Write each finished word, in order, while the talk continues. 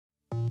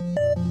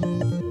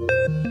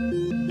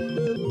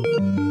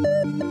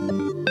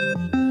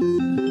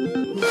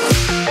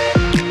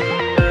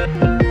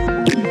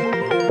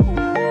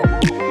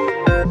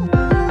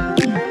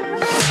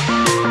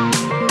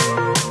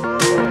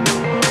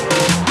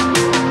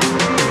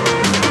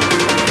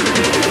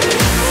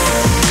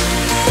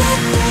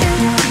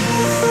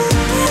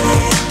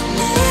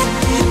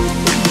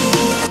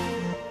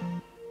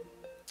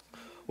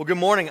Well, good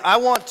morning. I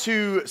want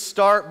to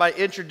start by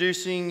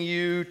introducing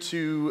you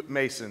to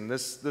Mason.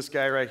 This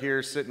guy right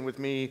here sitting with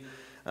me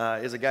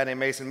is a guy named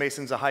Mason.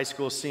 Mason's a high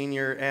school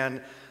senior, and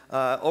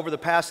over the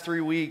past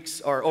 3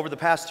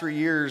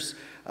 years,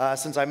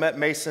 since I met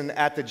Mason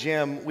at the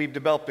gym, we've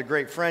developed a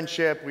great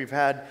friendship. We've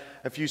had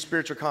a few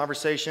spiritual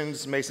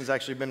conversations. Mason's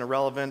actually been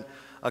irrelevant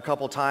a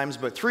couple times,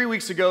 but 3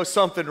 weeks ago,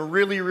 something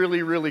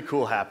really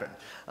cool happened.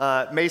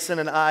 Mason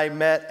and I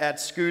met at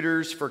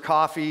Scooters for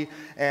coffee,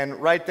 and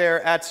right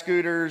there at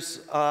Scooters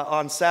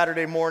on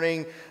Saturday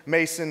morning,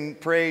 Mason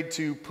prayed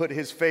to put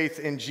his faith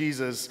in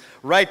Jesus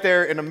right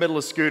there in the middle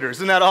of Scooters.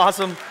 Isn't that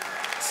awesome?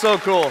 So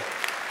cool.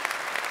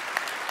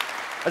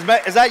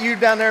 Is that you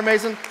down there,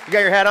 Mason? You got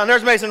your hat on?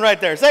 There's Mason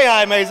right there. Say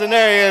hi, Mason.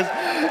 There he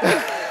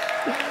is.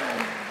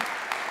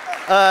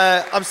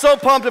 I'm so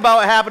pumped about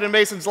what happened in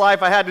Mason's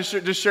life. I had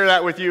to just share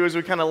that with you as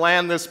we kind of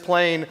land this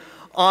plane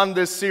on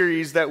this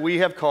series that we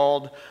have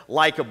called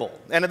Likeable.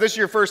 And if this is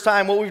your first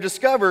time, what we've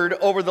discovered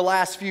over the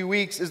last few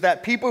weeks is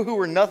that people who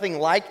were nothing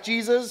like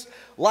Jesus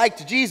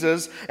liked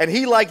Jesus, and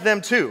he liked them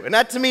too. And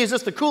that to me is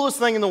just the coolest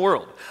thing in the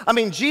world. I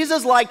mean,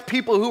 Jesus liked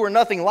people who were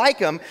nothing like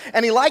him,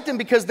 and he liked them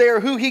because they are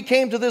who he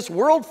came to this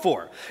world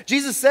for.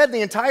 Jesus said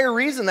the entire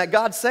reason that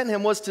God sent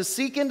him was to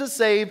seek and to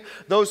save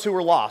those who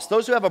were lost,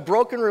 those who have a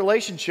broken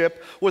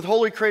relationship with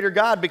Holy Creator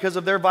God because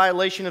of their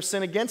violation of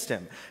sin against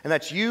him. And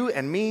that's you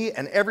and me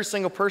and every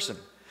single person.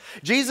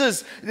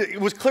 Jesus,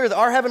 it was clear that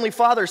our Heavenly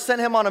Father sent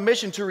him on a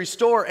mission to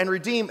restore and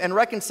redeem and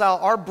reconcile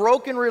our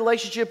broken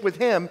relationship with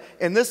him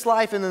in this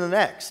life and in the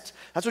next.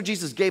 That's what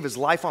Jesus gave his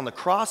life on the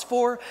cross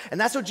for, and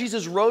that's what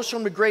Jesus rose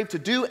from the grave to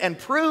do and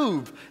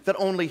prove that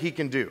only he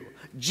can do.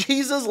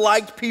 Jesus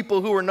liked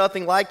people who were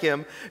nothing like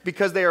him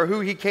because they are who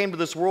he came to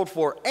this world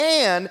for,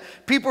 and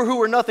people who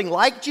were nothing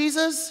like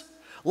Jesus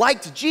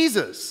liked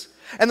Jesus.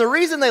 And the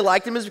reason they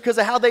liked him is because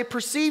of how they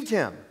perceived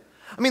him.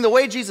 I mean, the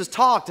way Jesus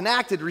talked and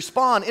acted,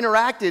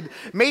 interacted,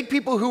 made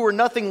people who were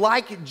nothing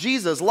like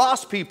Jesus,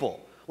 lost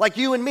people like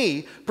you and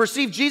me,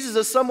 perceive Jesus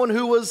as someone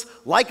who was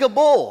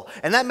likable,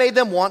 and that made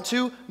them want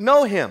to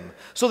know him.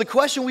 So the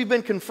question we've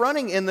been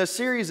confronting in this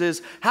series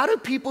is, how do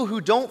people who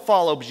don't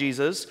follow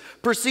Jesus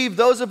perceive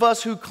those of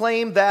us who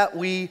claim that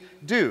we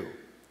do?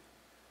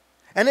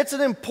 And it's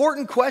an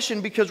important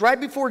question because right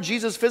before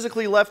Jesus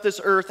physically left this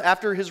earth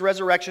after his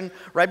resurrection,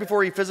 right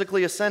before he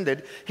physically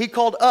ascended, he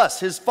called us,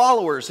 his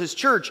followers, his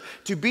church,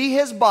 to be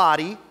his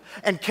body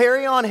and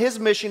carry on his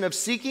mission of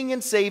seeking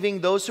and saving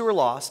those who are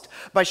lost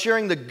by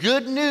sharing the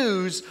good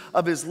news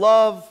of his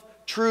love,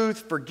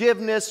 truth,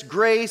 forgiveness,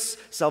 grace,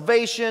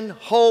 salvation,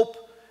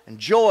 hope, and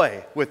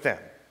joy with them.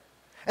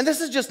 And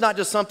this is not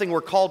just something we're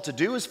called to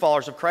do as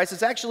followers of Christ.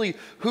 It's actually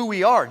who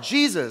we are.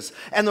 Jesus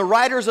and the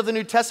writers of the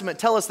New Testament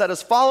tell us that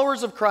as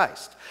followers of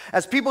Christ,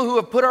 as people who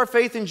have put our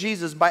faith in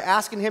Jesus by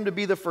asking him to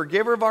be the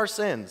forgiver of our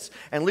sins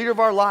and leader of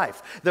our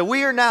life, that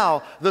we are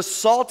now the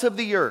salt of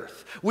the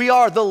earth. We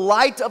are the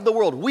light of the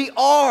world. We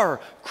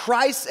are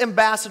Christ's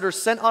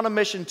ambassadors sent on a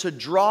mission to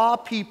draw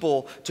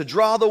people, to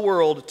draw the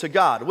world to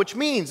God. Which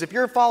means, if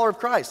you're a follower of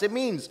Christ, it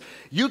means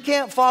you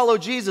can't follow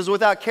Jesus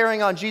without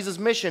carrying on Jesus'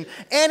 mission.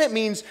 And it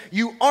means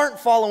you aren't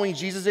following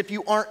Jesus if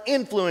you aren't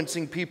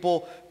influencing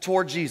people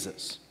toward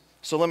Jesus.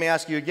 So let me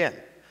ask you again.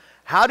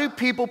 How do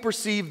people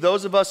perceive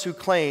those of us who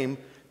claim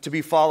to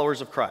be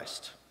followers of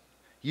Christ?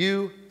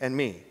 You and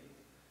me.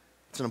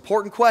 It's an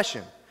important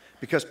question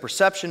because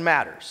perception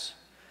matters.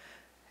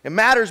 It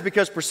matters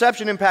because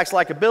perception impacts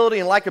likability,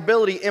 and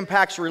likability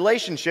impacts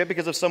relationship,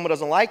 because if someone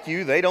doesn't like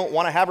you, they don't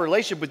want to have a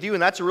relationship with you,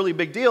 and that's a really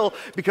big deal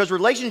because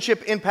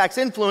relationship impacts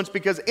influence,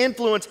 because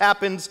influence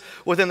happens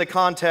within the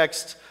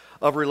context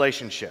of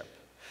relationship.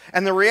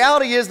 And the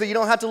reality is that you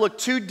don't have to look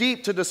too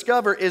deep to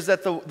discover is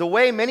that the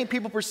way many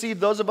people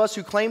perceive those of us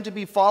who claim to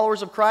be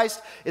followers of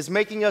Christ is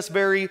making us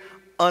very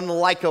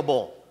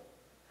unlikable.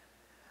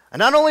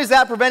 And not only is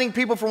that preventing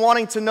people from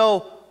wanting to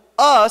know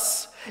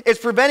us, it's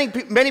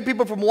preventing many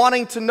people from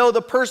wanting to know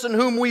the person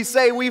whom we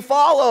say we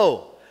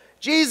follow,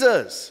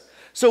 Jesus.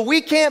 So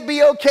we can't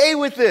be okay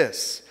with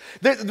this.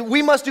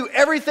 We must do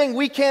everything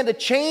we can to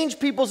change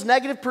people's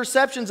negative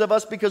perceptions of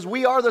us because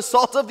we are the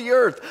salt of the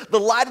earth, the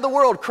light of the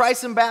world,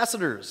 Christ's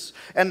ambassadors.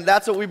 And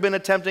that's what we've been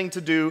attempting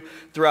to do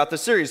throughout the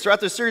series.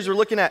 Throughout the series, we're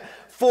looking at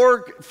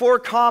four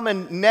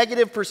common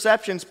negative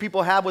perceptions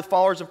people have with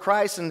followers of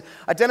Christ and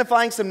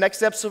identifying some next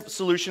step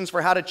solutions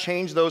for how to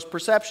change those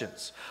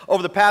perceptions.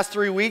 Over the past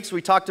 3 weeks,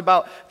 we talked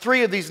about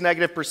 3 of these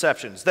negative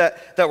perceptions,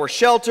 that we're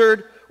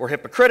sheltered, we're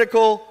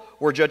hypocritical,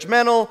 we're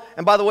judgmental.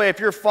 And by the way, if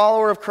you're a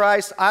follower of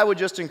Christ, I would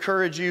just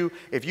encourage you,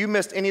 if you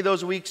missed any of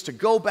those weeks, to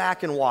go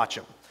back and watch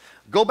them.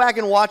 Go back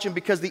and watch them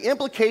because the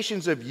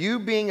implications of you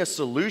being a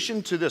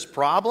solution to this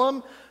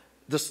problem,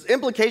 the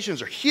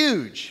implications are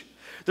huge.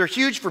 They're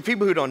huge for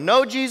people who don't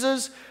know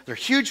Jesus. They're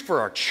huge for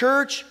our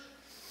church.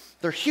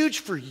 They're huge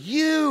for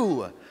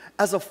you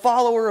as a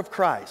follower of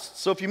Christ.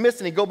 So if you missed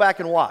any, go back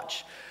and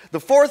watch. The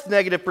fourth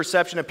negative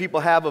perception that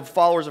people have of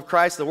followers of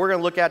Christ that we're going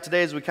to look at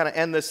today as we kind of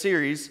end this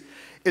series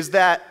is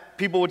that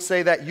people would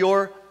say that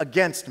you're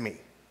against me.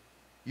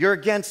 You're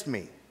against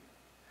me.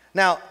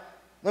 Now,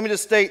 let me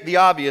just state the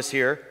obvious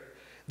here.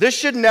 this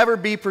should never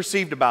be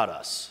perceived about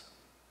us.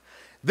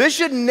 This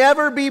should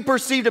never be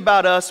perceived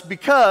about us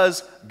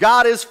because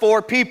God is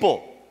for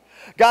people.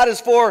 God is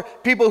for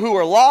people who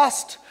are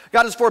lost.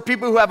 God is for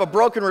people who have a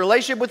broken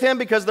relationship with Him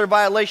because of their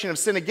violation of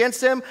sin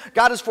against Him.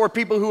 God is for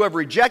people who have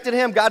rejected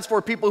Him. God's for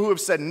people who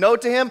have said no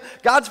to Him.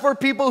 God's for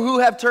people who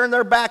have turned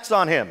their backs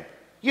on Him.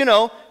 You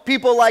know,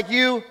 people like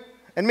you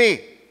and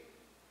me.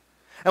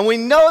 And we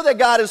know that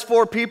God is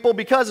for people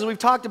because, as we've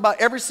talked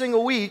about every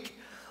single week,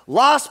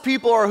 lost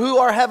people are who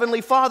our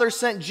Heavenly Father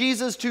sent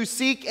Jesus to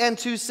seek and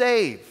to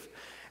save.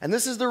 And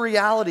this is the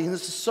reality, and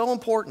this is so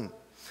important.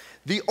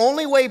 The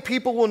only way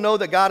people will know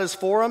that God is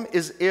for them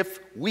is if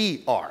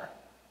we are.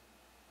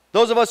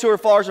 Those of us who are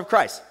followers of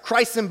Christ,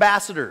 Christ's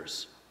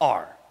ambassadors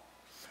are.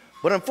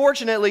 But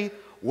unfortunately,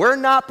 we're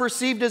not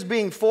perceived as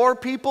being for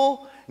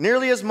people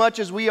nearly as much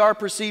as we are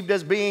perceived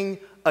as being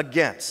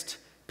against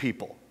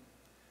people.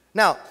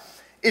 Now,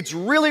 it's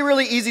really,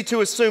 really easy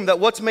to assume that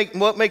what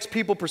makes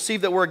people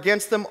perceive that we're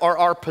against them are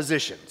our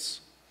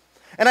positions.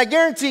 And I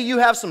guarantee you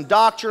have some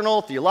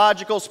doctrinal,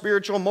 theological,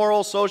 spiritual,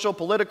 moral, social,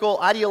 political,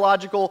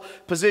 ideological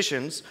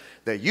positions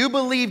that you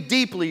believe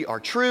deeply are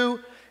true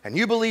and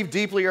you believe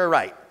deeply are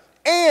right.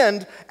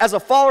 And as a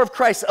follower of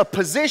Christ, a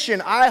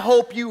position I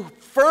hope you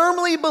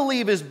firmly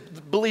believe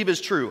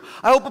is true.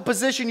 I hope a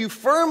position you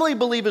firmly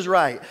believe is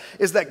right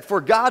is that for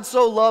God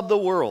so loved the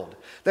world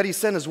that He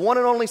sent His one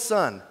and only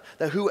Son,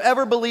 that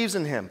whoever believes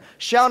in Him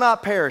shall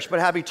not perish but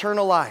have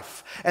eternal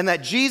life, and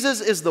that Jesus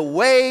is the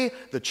way,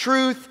 the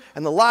truth,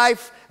 and the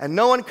life, and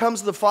no one comes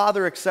to the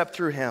Father except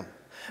through Him.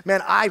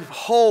 Man, I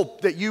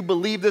hope that you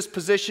believe this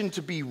position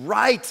to be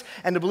right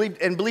and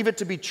believe it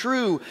to be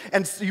true.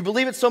 And you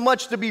believe it so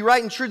much to be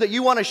right and true that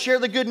you want to share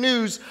the good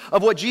news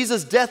of what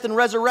Jesus' death and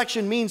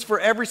resurrection means for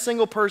every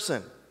single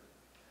person.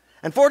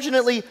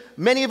 Unfortunately,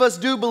 many of us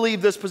do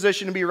believe this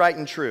position to be right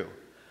and true.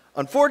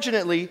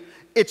 Unfortunately,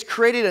 it's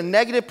created a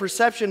negative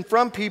perception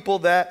from people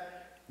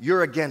that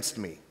you're against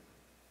me.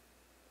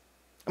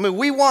 I mean,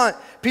 we want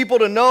people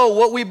to know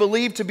what we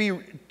believe to be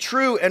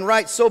true and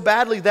right so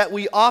badly that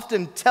we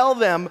often tell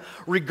them,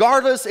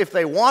 regardless if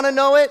they want to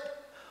know it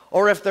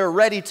or if they're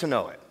ready to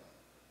know it.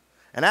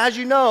 And as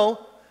you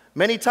know,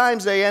 many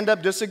times they end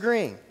up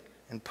disagreeing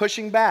and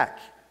pushing back,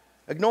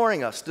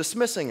 ignoring us,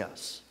 dismissing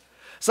us.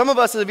 Some of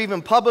us have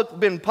even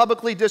been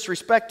publicly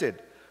disrespected,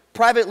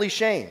 privately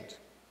shamed,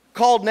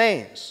 called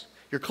names.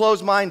 You're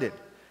closed-minded,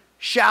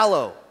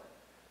 shallow,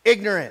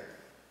 ignorant.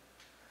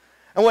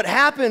 And what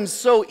happens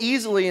so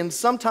easily and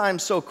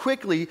sometimes so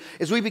quickly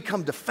is we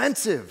become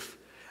defensive.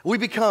 We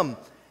become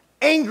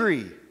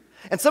angry.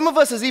 And some of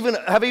us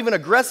have even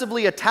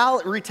aggressively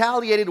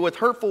retaliated with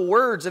hurtful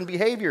words and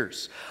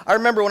behaviors. I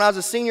remember when I was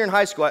a senior in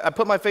high school, I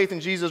put my faith in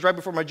Jesus right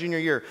before my junior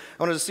year.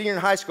 When I was a senior in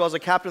high school, I was a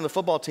captain of the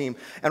football team.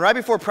 And right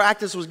before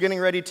practice was getting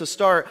ready to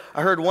start,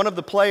 I heard one of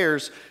the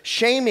players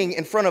shaming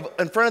in front of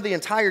the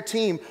entire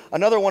team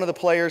another one of the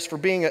players for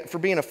being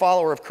a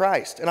follower of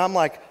Christ. And I'm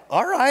like,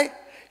 all right.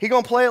 He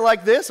gonna play it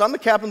like this? I'm the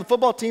captain of the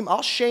football team.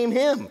 I'll shame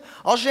him.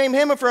 I'll shame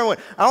him in front of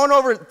everyone. I went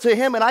over to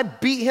him and I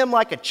beat him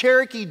like a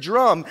Cherokee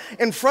drum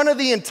in front of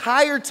the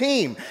entire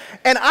team.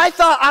 And I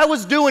thought I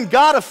was doing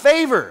God a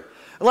favor.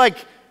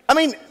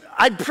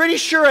 I'm pretty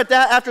sure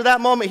after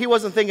that moment, he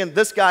wasn't thinking,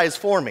 this guy is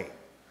for me.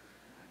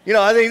 You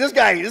know, I think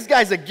this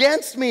guy's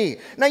against me.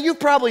 Now,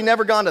 you've probably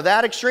never gone to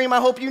that extreme. I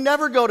hope you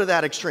never go to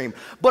that extreme.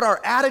 But our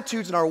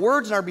attitudes and our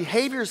words and our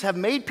behaviors have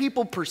made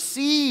people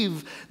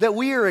perceive that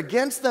we are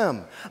against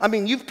them. I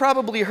mean, you've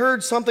probably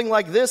heard something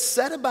like this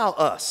said about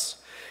us.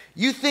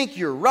 You think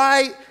you're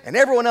right and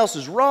everyone else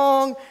is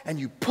wrong, and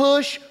you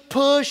push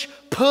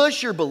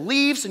your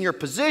beliefs and your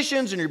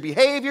positions and your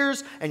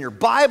behaviors and your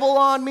Bible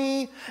on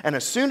me, and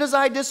as soon as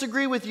I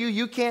disagree with you,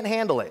 you can't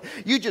handle it.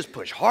 You just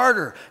push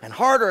harder and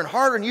harder and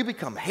harder, and you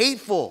become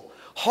hateful,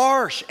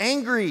 harsh,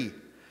 angry,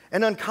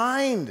 and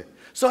unkind.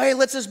 So hey,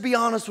 let's just be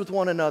honest with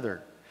one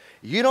another.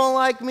 You don't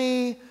like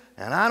me,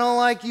 and I don't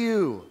like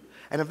you.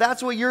 And if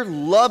that's what your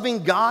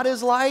loving God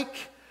is like,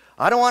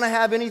 I don't want to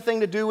have anything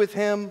to do with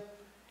Him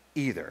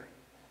either.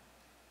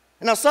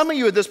 And now some of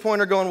you at this point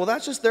are going, well,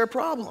 that's just their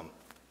problem,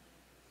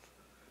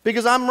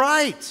 because I'm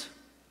right.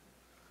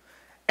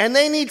 And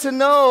they need to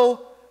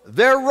know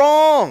they're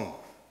wrong.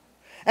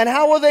 And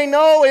how will they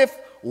know if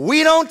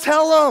we don't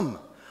tell them?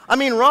 I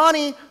mean,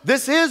 Ronnie,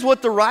 this is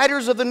what the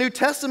writers of the New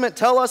Testament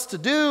tell us to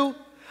do.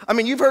 I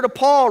mean, you've heard of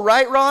Paul,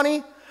 right,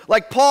 Ronnie?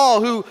 Like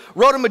Paul, who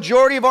wrote a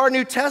majority of our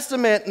New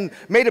Testament and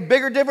made a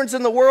bigger difference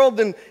in the world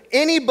than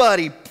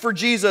anybody for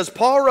Jesus.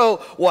 Paul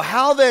wrote, well,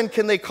 how then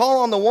can they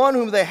call on the one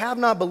whom they have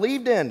not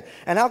believed in?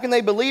 And how can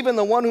they believe in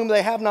the one whom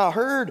they have not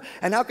heard?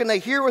 And how can they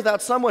hear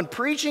without someone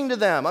preaching to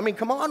them? I mean,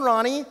 come on,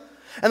 Ronnie.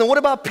 And then what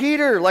about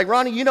Peter? Like,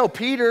 Ronnie, you know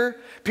Peter.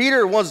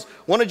 Peter was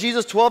one of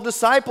Jesus' 12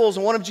 disciples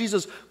and one of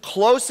Jesus'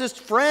 closest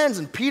friends.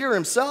 And Peter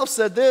himself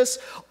said this,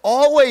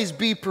 always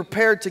be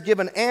prepared to give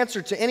an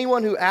answer to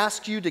anyone who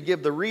asks you to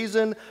give the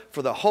reason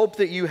for the hope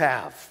that you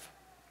have.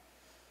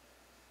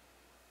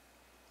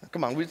 Now,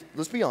 come on,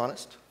 let's be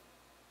honest.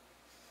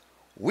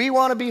 We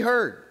want to be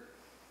heard.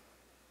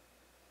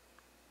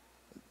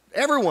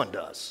 Everyone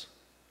does.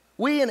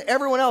 We and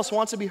everyone else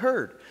wants to be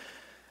heard.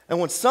 And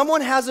when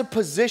someone has a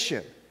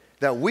position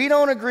that we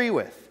don't agree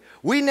with,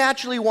 we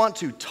naturally want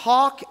to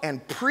talk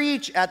and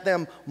preach at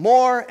them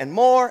more and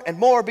more and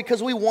more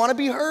because we want to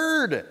be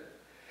heard.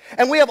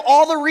 And we have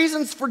all the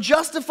reasons for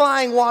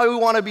justifying why we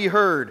want to be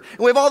heard. And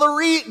we have all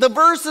the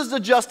verses to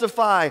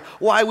justify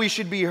why we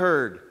should be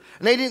heard.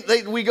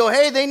 And we go,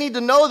 hey, they need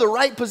to know the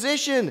right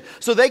position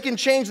so they can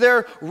change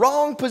their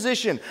wrong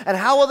position. And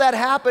how will that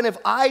happen if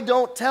I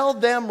don't tell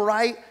them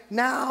right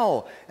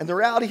now? And the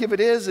reality of it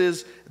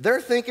is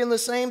they're thinking the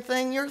same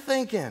thing you're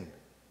thinking.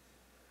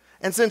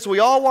 And since we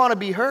all want to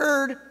be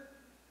heard,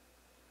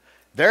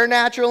 their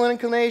natural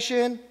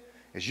inclination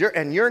is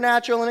your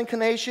natural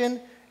inclination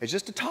is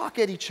just to talk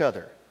at each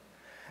other.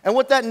 And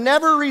what that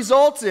never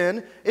results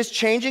in is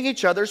changing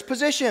each other's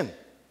position.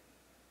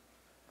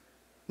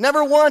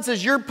 Never once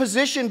has your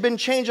position been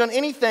changed on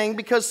anything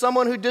because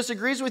someone who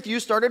disagrees with you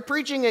started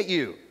preaching at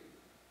you.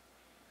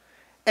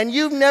 And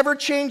you've never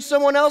changed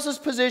someone else's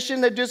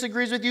position that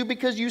disagrees with you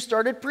because you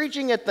started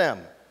preaching at them.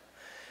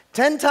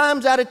 10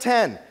 times out of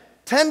 10,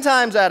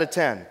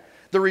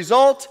 the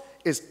result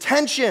is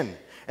tension.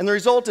 And the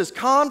result is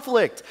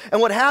conflict. And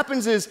what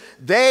happens is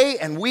they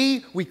and we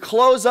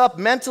close up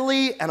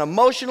mentally and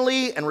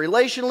emotionally and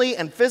relationally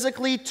and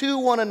physically to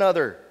one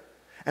another.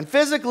 And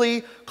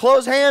physically,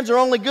 closed hands are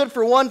only good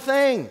for one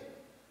thing: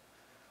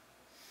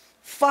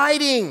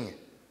 fighting.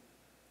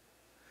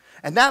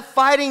 And that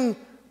fighting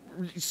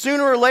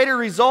sooner or later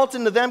results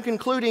into them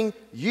concluding,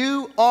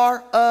 you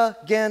are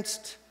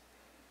against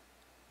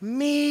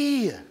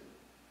me.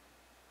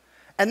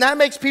 And that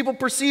makes people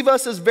perceive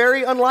us as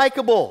very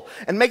unlikable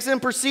and makes them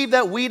perceive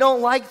that we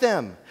don't like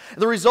them.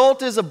 The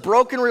result is a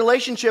broken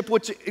relationship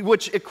which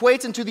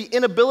equates into the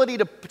inability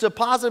to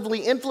positively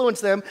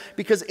influence them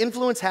because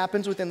influence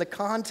happens within the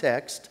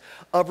context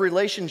of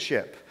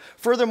relationship.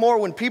 Furthermore,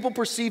 when people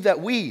perceive that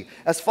we,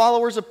 as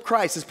followers of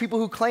Christ, as people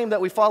who claim that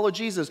we follow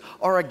Jesus,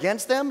 are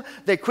against them,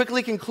 they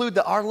quickly conclude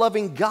that our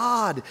loving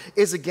God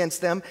is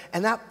against them,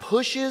 and that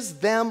pushes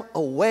them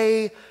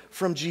away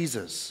from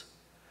Jesus.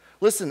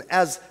 Listen,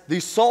 as the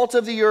salt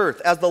of the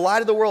earth, as the light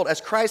of the world, as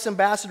Christ's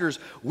ambassadors,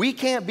 we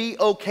can't be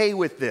okay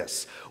with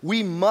this.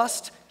 We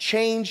must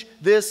change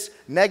this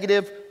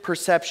negative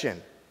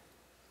perception.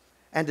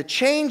 And to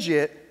change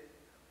it,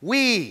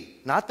 we,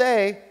 not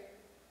they,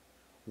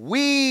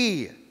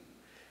 we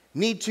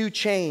need to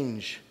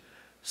change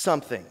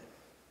something.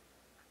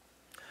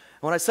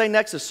 What I say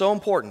next is so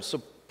important,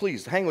 so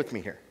please hang with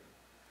me here.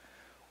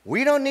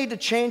 We don't need to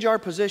change our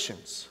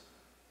positions,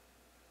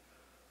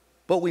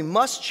 but we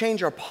must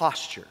change our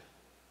posture.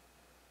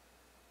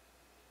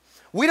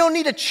 We don't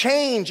need to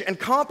change and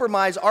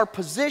compromise our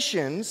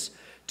positions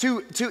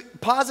to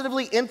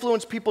positively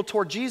influence people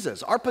toward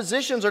Jesus. Our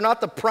positions are not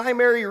the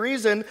primary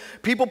reason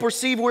people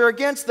perceive we're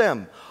against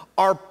them.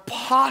 Our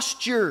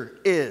posture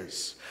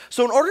is.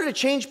 So in order to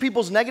change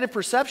people's negative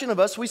perception of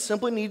us, we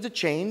simply need to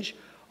change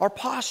our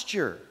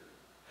posture.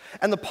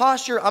 And the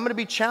posture I'm going to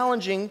be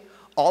challenging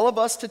all of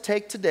us to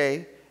take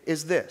today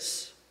is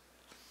this: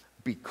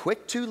 be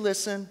quick to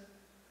listen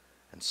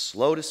and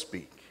slow to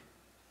speak.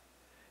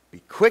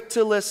 Be quick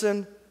to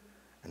listen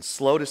and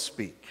slow to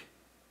speak.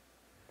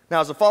 Now,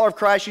 as a follower of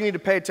Christ, you need to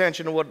pay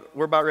attention to what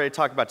we're about ready to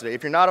talk about today.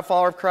 If you're not a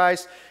follower of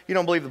Christ, you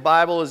don't believe the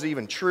Bible is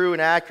even true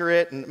and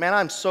accurate, and man,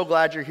 I'm so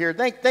glad you're here.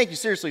 Thank you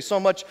seriously so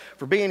much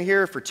for being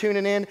here, for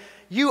tuning in.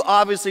 You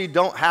obviously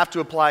don't have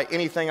to apply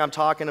anything I'm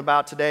talking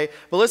about today,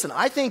 but listen,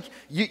 I think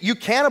you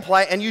can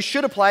apply it and you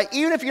should apply it,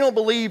 even if you don't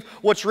believe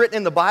what's written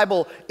in the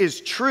Bible is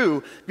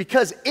true,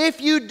 because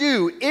if you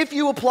do, if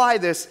you apply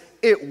this,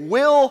 it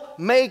will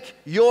make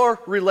your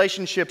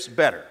relationships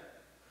better.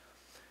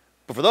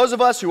 But for those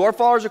of us who are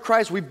followers of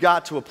Christ, we've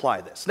got to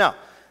apply this. Now,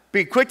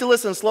 be quick to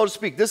listen and slow to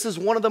speak. This is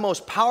one of the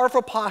most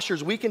powerful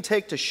postures we can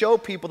take to show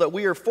people that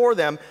we are for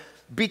them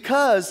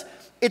because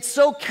it's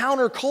so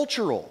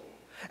countercultural.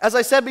 As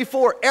I said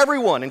before,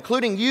 everyone,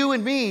 including you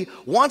and me,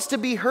 wants to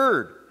be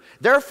heard.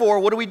 Therefore,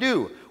 what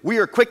do? We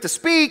are quick to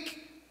speak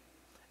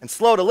and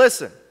slow to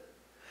listen.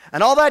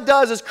 And all that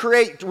does is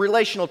create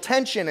relational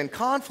tension and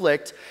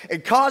conflict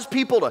and cause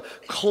people to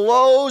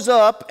close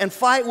up and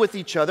fight with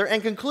each other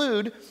and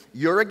conclude,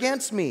 you're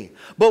against me.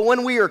 But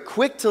when we are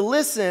quick to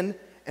listen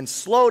and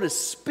slow to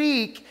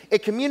speak,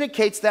 it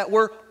communicates that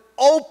we're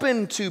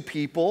open to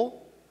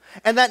people,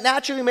 and that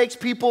naturally makes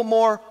people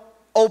more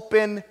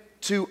open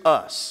to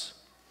us.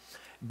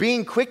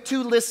 Being quick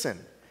to listen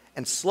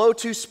and slow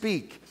to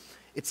speak,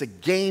 it's a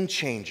game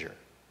changer.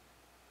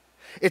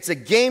 It's a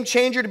game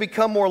changer to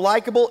become more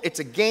likable. It's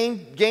a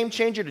game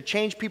changer to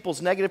change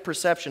people's negative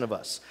perception of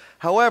us.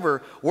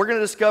 However, we're going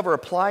to discover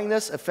applying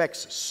this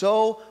affects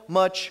so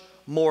much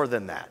more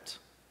than that.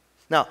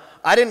 Now,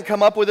 I didn't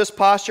come up with this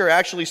posture. I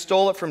actually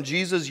stole it from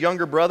Jesus'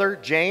 younger brother,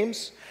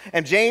 James.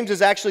 And James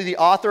is actually the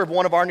author of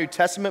one of our New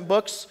Testament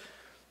books.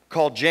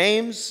 called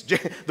James.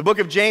 The book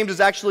of James is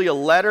actually a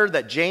letter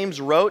that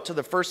James wrote to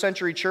the first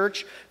century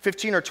church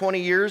 15 or 20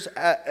 years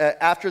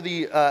after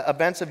the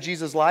events of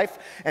Jesus' life.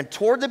 And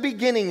toward the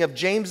beginning of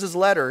James's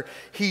letter,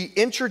 he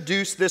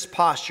introduced this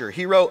posture.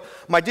 He wrote,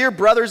 "My dear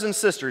brothers and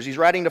sisters," he's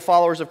writing to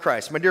followers of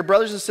Christ, "my dear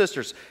brothers and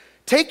sisters,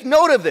 take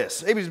note of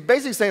this." He was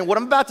basically saying, what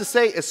I'm about to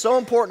say is so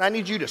important, I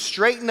need you to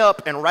straighten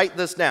up and write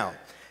this down.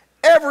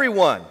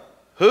 Everyone.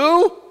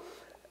 Who?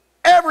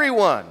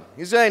 Everyone.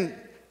 He's saying,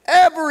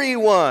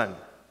 everyone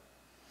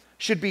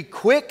should be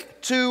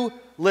quick to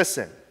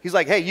listen. He's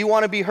like, hey, you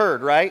want to be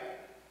heard, right?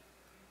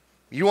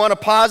 You want to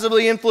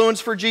positively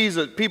influence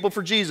people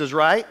for Jesus,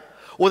 right?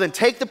 Well, then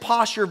take the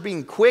posture of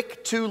being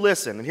quick to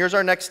listen. And here's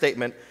our next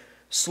statement,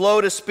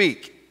 slow to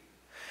speak.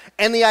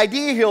 And the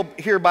idea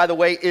here, by the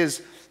way,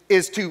 is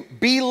to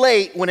be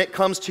late when it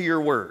comes to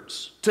your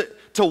words.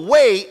 To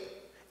wait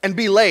and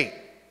be late.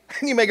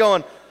 And you may go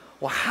on,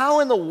 well, how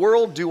in the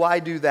world do I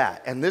do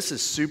that? And this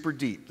is super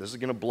deep. This is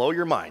going to blow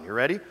your mind. You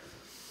ready?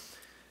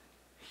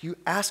 You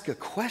ask a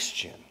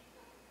question.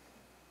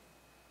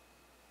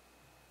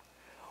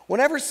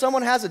 Whenever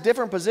someone has a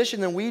different position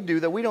than we do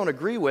that we don't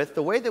agree with,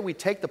 the way that we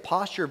take the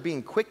posture of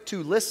being quick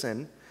to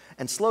listen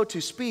and slow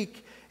to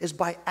speak is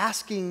by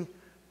asking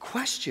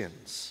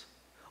questions.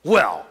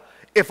 Well,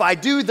 if I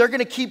do, they're going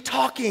to keep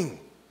talking.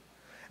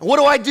 And what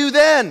do I do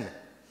then?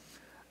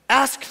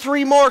 Ask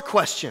 3 more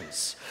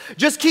questions.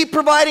 Just keep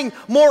providing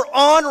more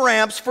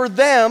on-ramps for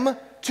them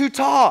to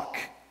talk.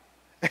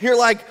 And you're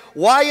like,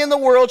 why in the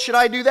world should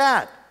I do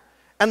that?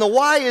 And the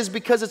why is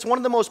because it's one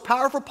of the most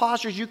powerful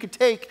postures you could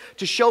take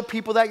to show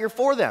people that you're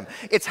for them.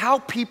 It's how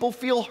people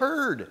feel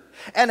heard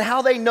and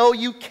how they know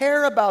you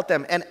care about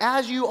them. And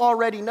as you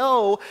already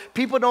know,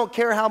 people don't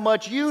care how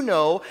much you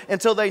know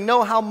until they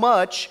know how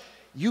much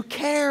you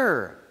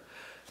care.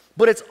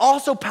 But it's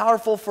also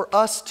powerful for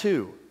us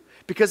too,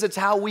 because it's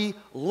how we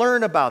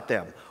learn about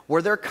them,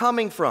 where they're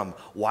coming from,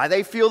 why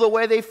they feel the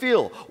way they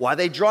feel, why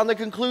they've drawn the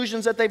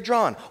conclusions that they've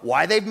drawn,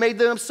 why they've made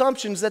the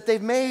assumptions that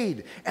they've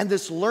made. And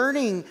this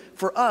learning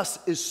for us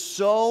is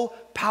so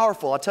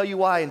powerful. I'll tell you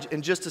why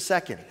in just a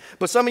second.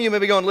 But some of you may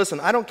be going, listen,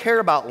 I don't care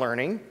about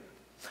learning.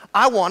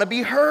 I want to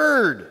be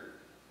heard.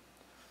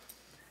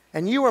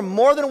 And you are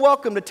more than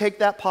welcome to take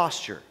that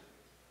posture.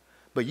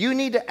 But you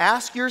need to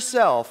ask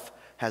yourself,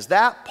 has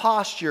that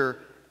posture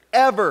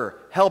ever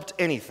helped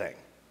anything?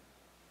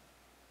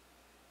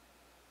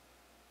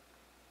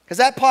 Has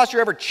that posture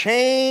ever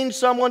changed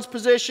someone's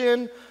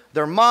position,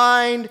 their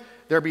mind,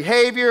 their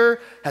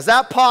behavior? Has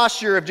that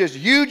posture of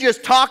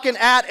just talking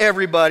at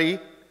everybody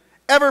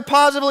ever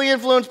positively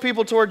influenced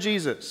people toward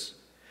Jesus?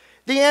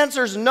 The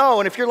answer is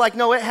no. And if you're like,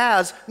 no, it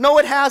has. No,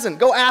 it hasn't.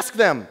 Go ask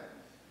them.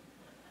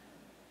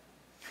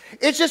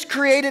 It's just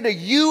created a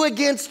you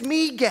against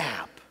me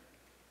gap.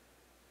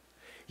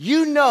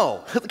 You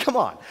know, come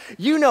on,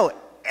 you know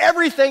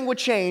everything would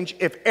change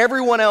if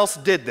everyone else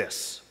did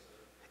this.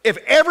 If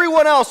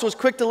everyone else was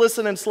quick to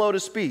listen and slow to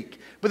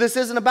speak. But this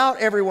isn't about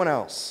everyone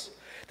else.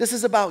 This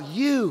is about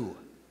you.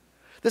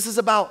 This is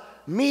about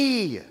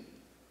me.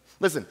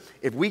 Listen,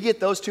 if we get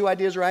those 2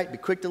 ideas right, be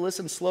quick to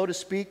listen, slow to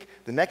speak,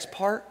 the next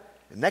part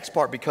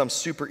becomes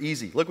super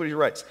easy. Look what he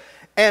writes.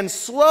 And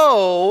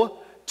slow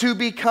to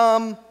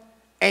become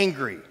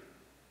angry.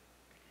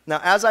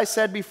 Now, as I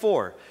said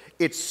before,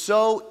 it's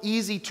so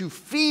easy to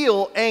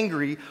feel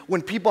angry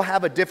when people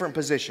have a different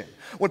position.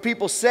 When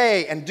people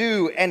say and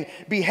do and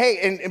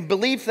behave and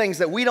believe things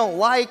that we don't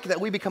like, that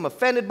we become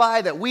offended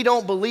by, that we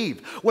don't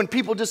believe. When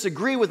people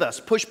disagree with us,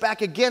 push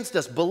back against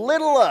us,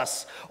 belittle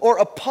us, or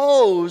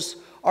oppose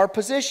our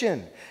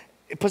positions.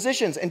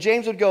 And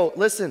James would go,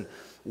 listen,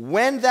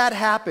 when that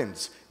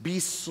happens, be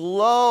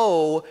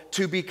slow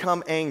to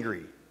become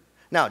angry.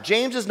 Now,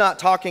 James is not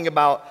talking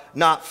about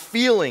not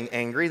feeling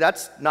angry.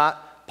 That's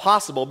not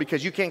possible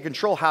because you can't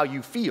control how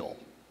you feel.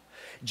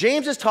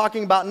 James is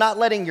talking about not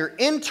letting your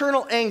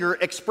internal anger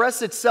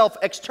express itself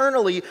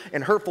externally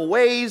in hurtful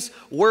ways,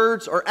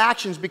 words, or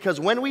actions, because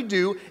when we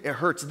do, it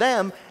hurts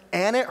them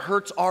and it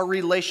hurts our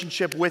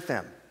relationship with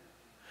them.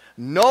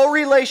 No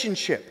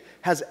relationship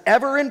has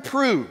ever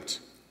improved.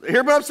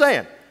 Hear what I'm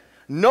saying?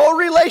 No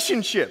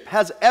relationship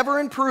has ever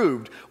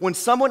improved when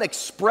someone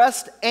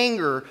expressed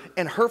anger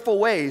in hurtful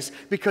ways,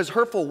 because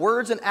hurtful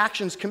words and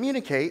actions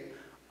communicate,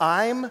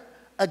 I'm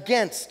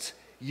against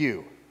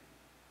you.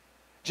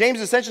 James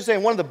is essentially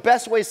saying one of the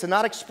best ways to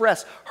not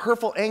express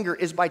hurtful anger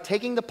is by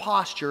taking the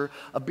posture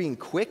of being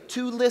quick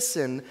to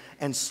listen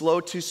and slow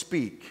to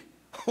speak.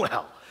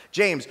 Well,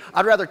 James,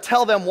 I'd rather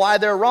tell them why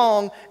they're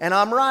wrong and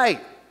I'm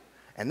right.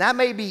 And that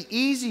may be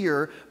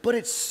easier, but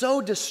it's so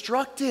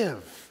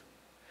destructive.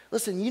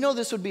 Listen, you know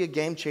this would be a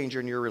game changer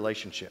in your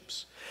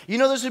relationships. You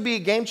know this would be a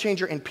game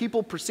changer in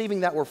people perceiving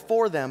that we're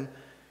for them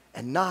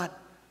and not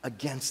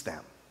against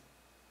them.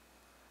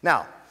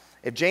 Now,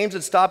 if James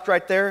had stopped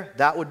right there,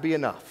 that would be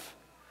enough.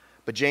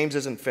 But James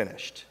isn't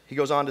finished. He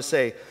goes on to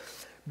say,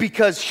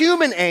 because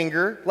human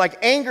anger, like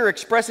anger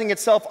expressing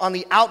itself on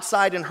the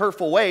outside in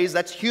hurtful ways,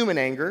 that's human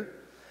anger,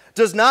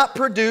 does not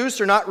produce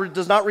or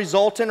does not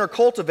result in or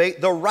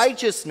cultivate the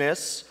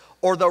righteousness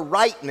or the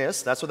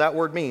rightness, that's what that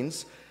word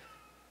means,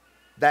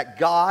 that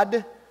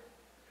God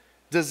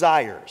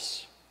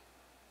desires.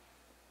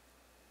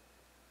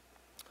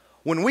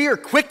 When we are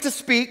quick to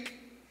speak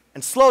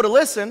and slow to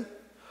listen,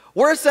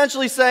 we're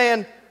essentially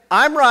saying,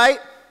 I'm right,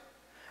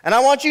 and I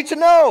want you to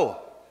know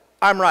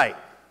I'm right.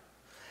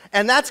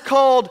 And that's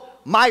called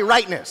my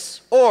rightness,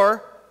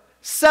 or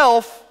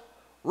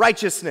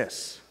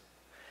self-righteousness.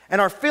 And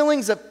our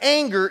feelings of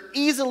anger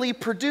easily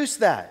produce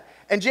that.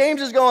 And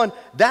James is going,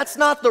 that's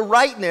not the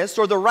rightness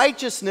or the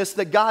righteousness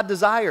that God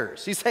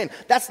desires. He's saying,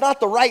 that's not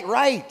the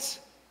right.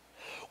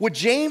 What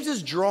James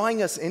is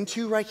drawing us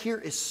into right here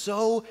is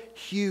so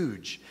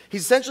huge.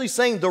 He's essentially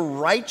saying the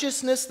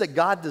righteousness that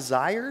God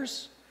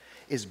desires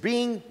is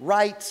being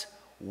right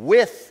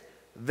with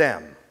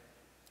them.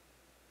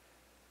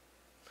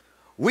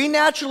 We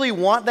naturally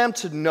want them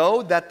to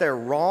know that they're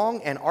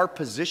wrong and our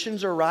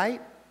positions are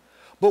right,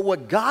 but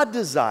what God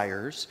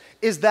desires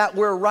is that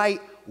we're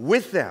right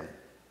with them.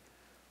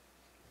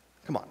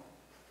 Come on.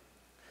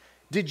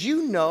 Did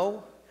you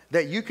know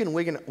that you can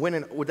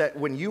that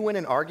when you win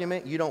an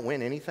argument, you don't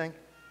win anything?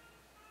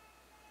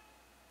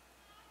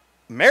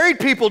 Married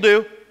people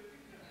do.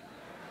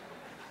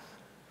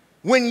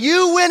 When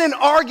you win an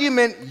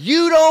argument,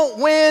 you don't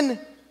win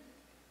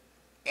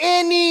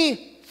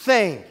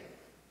anything.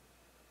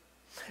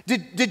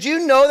 Did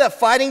you know that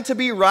fighting to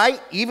be right,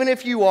 even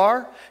if you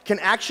are, can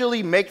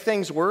actually make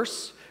things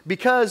worse?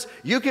 Because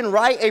you can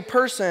write a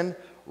person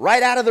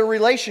right out of the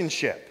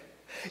relationship.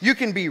 You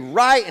can be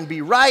right and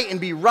be right and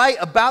be right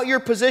about your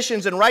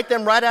positions and write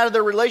them right out of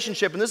their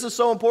relationship. And this is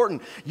so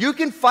important. You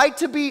can fight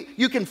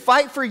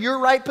for your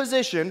right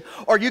position,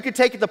 or you can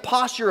take the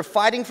posture of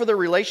fighting for the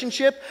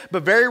relationship,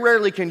 but very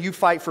rarely can you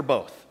fight for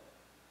both.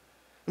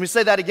 Let me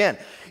say that again.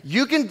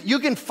 You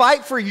can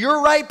fight for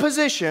your right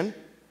position,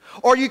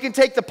 or you can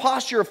take the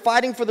posture of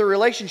fighting for the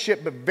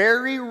relationship, but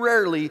very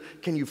rarely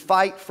can you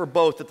fight for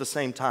both at the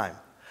same time.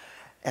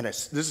 And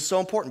this is so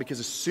important because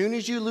as soon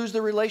as you lose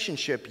the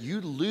relationship, you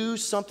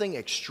lose something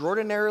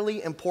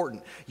extraordinarily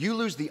important. You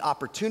lose the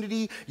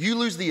opportunity, you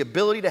lose the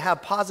ability to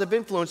have positive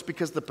influence,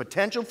 because the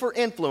potential for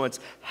influence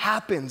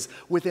happens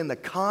within the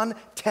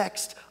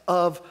context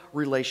of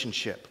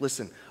relationship.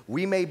 Listen,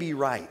 we may be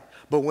right,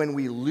 but when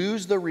we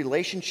lose the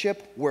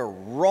relationship, we're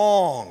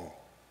wrong.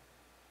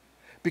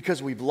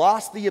 Because we've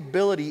lost the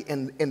ability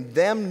in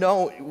them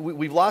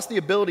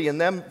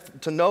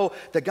to know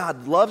that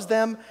God loves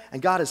them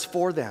and God is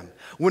for them.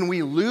 When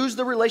we lose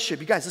the relationship,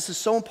 you guys, this is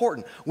so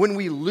important. When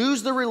we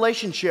lose the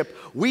relationship,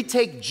 we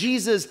take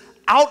Jesus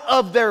out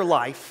of their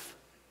life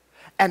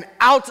and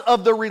out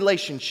of the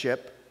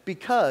relationship,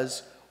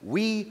 because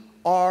we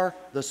are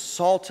the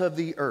salt of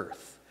the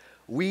earth.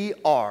 We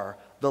are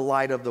the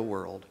light of the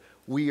world.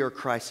 We are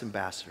Christ's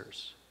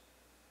ambassadors.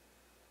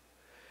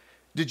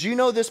 Did you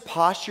know this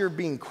posture of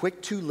being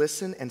quick to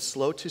listen and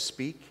slow to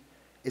speak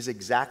is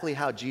exactly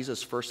how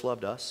Jesus first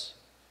loved us?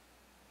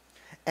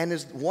 And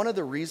is one of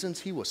the reasons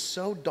he was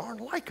so darn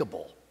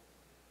likable.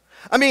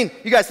 I mean,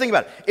 you guys think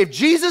about it. If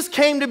Jesus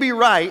came to be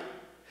right,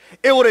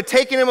 it would have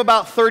taken him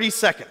about 30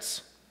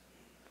 seconds.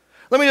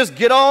 Let me just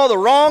get all the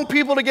wrong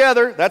people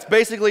together, that's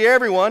basically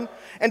everyone,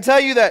 and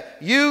tell you that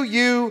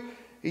you're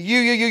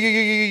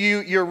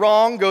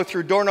wrong, go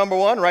through door number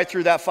 1, right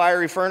through that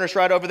fiery furnace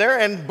right over there,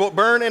 and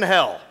burn in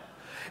hell.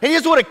 And he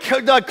just would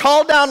have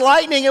called down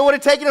lightning. It would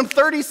have taken him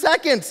 30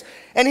 seconds,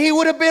 and he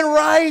would have been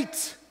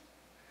right.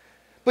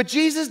 But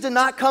Jesus did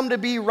not come to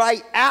be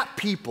right at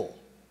people.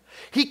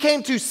 He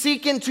came to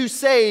seek and to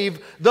save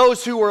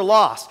those who were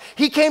lost.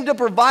 He came to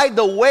provide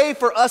the way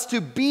for us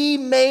to be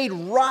made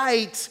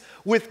right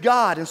with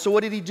God. And so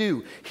what did he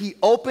do? He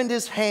opened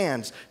his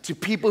hands to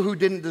people who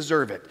didn't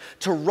deserve it,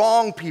 to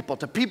wrong people,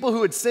 to people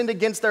who had sinned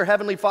against their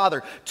heavenly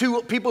Father,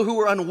 to people who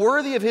were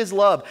unworthy of his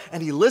love.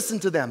 And he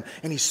listened to them,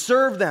 and he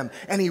served them,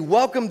 and he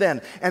welcomed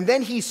them. And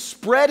then he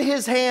spread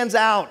his hands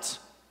out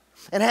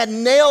and had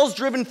nails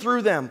driven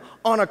through them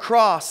on a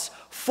cross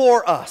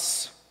for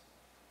us,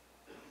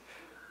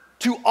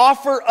 to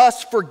offer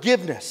us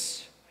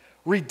forgiveness,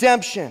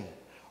 redemption,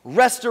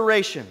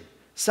 restoration,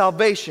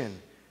 salvation,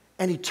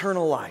 and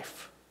eternal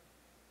life.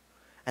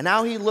 And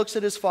now he looks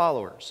at his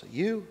followers, at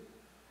you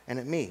and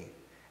at me,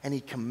 and he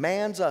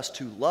commands us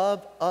to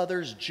love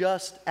others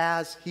just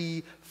as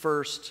he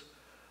first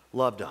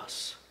loved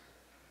us.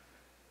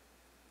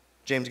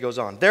 James goes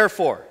on,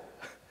 therefore,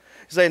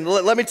 he's saying,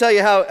 let me tell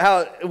you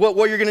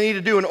what you're going to need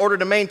to do in order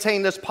to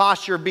maintain this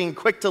posture of being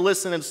quick to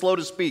listen and slow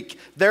to speak.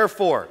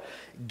 Therefore,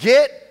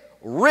 get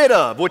rid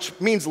of, which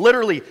means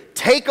literally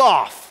take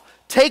off,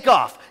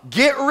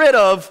 get rid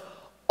of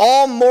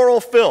all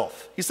moral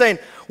filth. He's saying,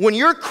 when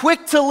you're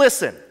quick to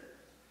listen,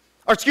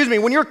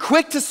 when you're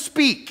quick to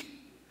speak,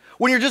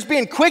 when you're just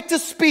being quick to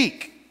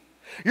speak,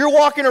 you're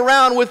walking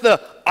around with the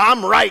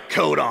I'm right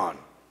coat on.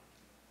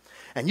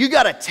 And you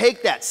got to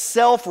take that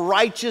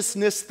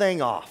self-righteousness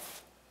thing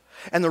off.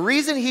 And the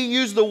reason he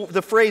used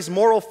the phrase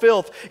moral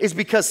filth is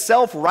because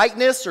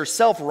self-rightness or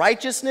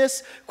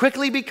self-righteousness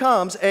quickly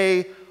becomes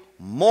a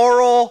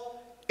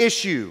moral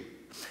issue.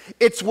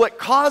 It's what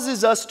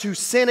causes us to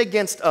sin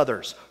against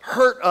others,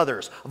 hurt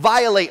others,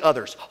 violate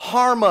others,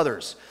 harm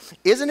others.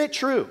 Isn't it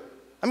true?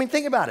 I mean,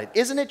 think about it.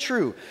 Isn't it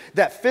true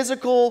that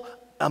physical,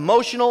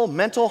 emotional,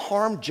 mental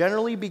harm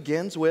generally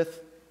begins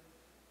with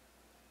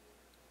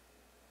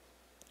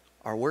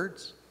our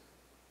words?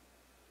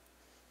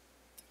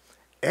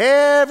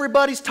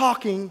 Everybody's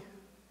talking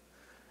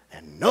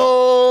and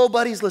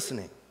nobody's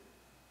listening.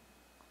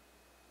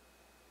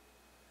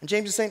 And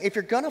James is saying, if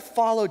you're going to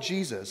follow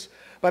Jesus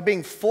by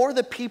being for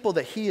the people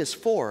that he is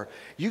for,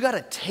 you got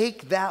to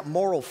take that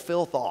moral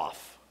filth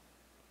off.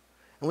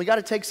 And we got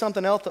to take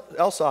something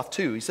else off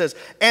too. He says,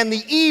 and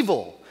the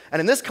evil. And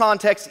in this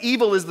context,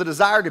 evil is the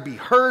desire to be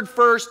heard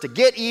first, to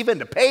get even,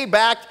 to pay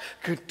back,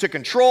 to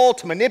control,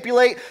 to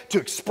manipulate, to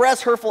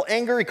express hurtful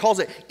anger. He calls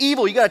it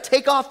evil. You got to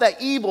take off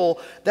that evil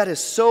that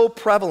is so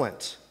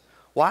prevalent.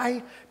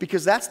 Why?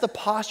 Because that's the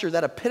posture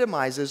that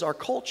epitomizes our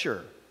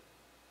culture.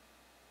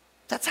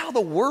 That's how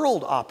the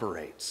world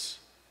operates.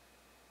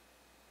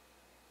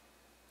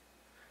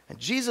 And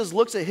Jesus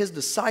looks at his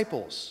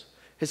disciples,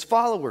 his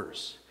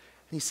followers,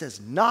 and he says,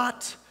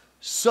 not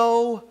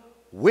so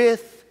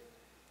with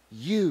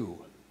you.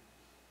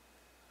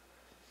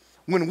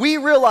 When we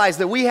realize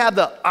that we have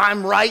the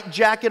I'm right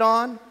jacket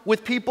on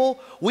with people,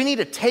 we need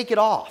to take it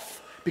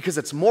off because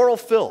it's moral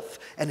filth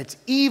and it's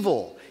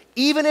evil.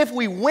 Even if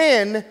we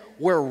win,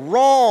 we're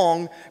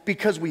wrong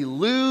because we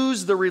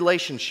lose the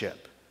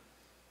relationship.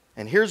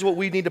 And here's what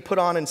we need to put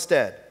on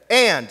instead.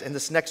 And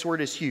this next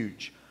word is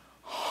huge,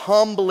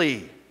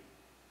 humbly.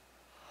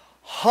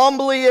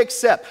 Humbly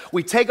accept.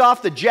 We take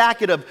off the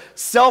jacket of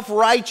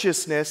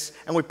self-righteousness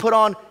and we put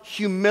on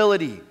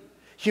humility.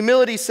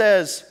 Humility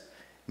says,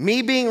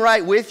 me being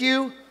right with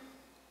you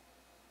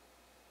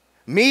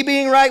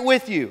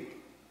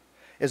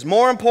is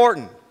more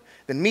important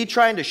than me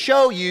trying to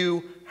show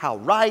you how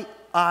right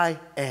I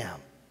am.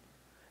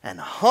 And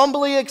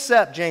humbly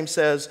accept, James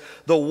says,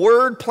 the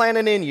word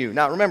planted in you.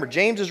 Now remember,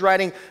 James is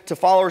writing to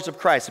followers of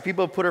Christ, the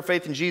people who put their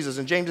faith in Jesus.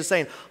 And James is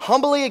saying,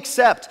 humbly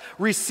accept,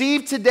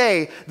 receive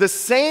today the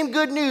same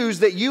good news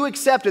that you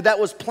accepted that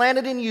was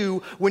planted in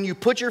you when you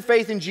put your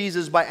faith in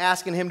Jesus by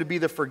asking him to be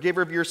the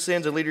forgiver of your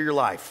sins and leader of your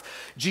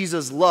life.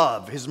 Jesus'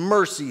 love, his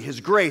mercy, his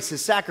grace,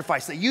 his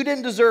sacrifice that you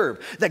didn't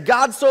deserve. That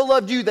God so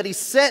loved you that he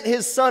sent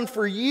his son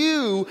for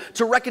you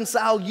to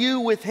reconcile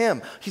you with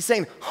him. He's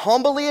saying,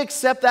 humbly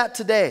accept that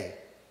today.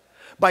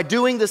 By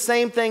doing the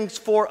same things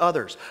for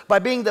others,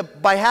 by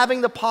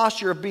having the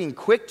posture of being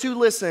quick to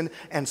listen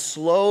and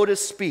slow to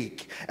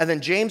speak. And then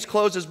James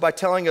closes by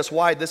telling us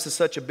why this is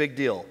such a big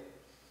deal.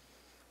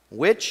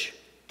 Which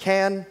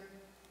can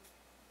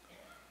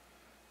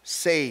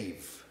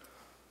save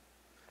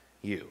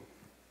you.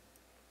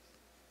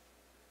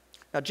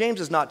 Now,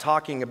 James is not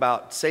talking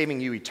about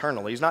saving you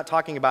eternally. He's not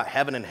talking about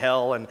heaven and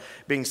hell and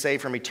being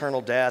saved from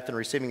eternal death and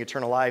receiving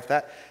eternal life.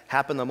 That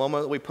happened the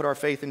moment that we put our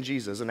faith in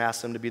Jesus and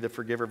asked him to be the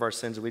forgiver of our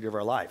sins and leader of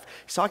our life.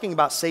 He's talking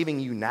about saving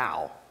you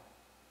now.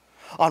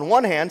 On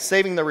one hand,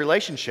 saving the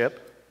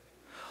relationship.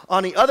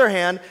 On the other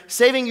hand,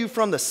 saving you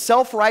from the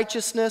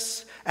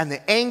self-righteousness and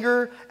the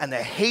anger and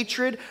the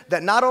hatred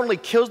that not only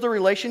kills the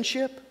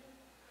relationship,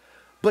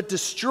 but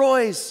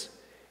destroys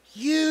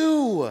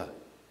you.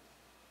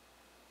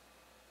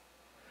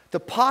 The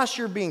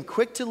posture of being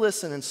quick to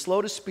listen and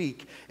slow to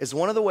speak is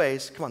one of the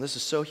ways, come on, this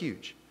is so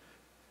huge.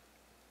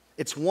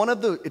 It's one of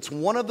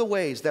the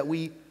ways that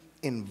we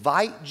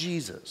invite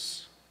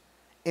Jesus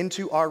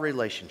into our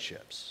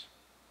relationships.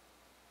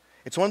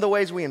 It's one of the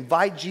ways we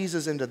invite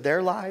Jesus into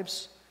their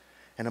lives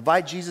and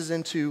invite Jesus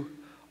into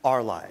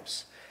our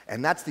lives.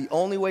 And that's the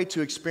only way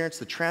to experience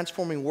the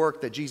transforming work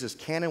that Jesus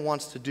can and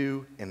wants to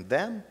do in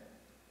them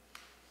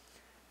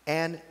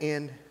and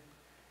in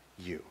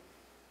you.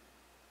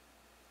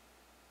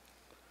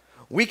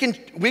 We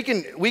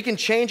can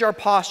change our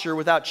posture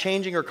without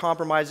changing or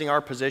compromising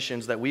our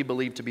positions that we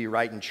believe to be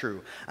right and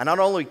true. And not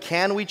only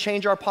can we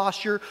change our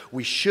posture,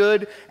 we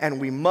should and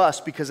we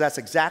must, because that's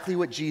exactly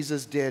what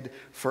Jesus did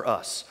for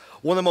us.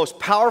 One of the most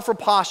powerful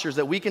postures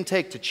that we can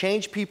take to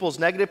change people's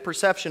negative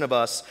perception of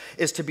us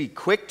is to be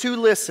quick to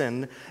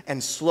listen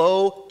and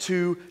slow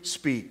to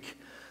speak.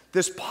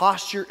 This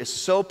posture is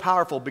so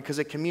powerful because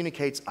it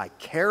communicates, I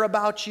care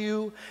about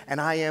you and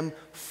I am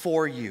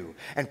for you.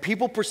 And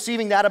people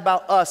perceiving that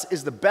about us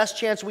is the best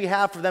chance we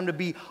have for them to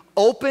be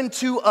open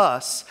to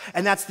us.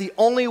 And that's the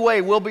only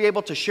way we'll be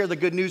able to share the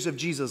good news of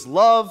Jesus'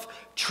 love,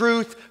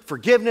 truth,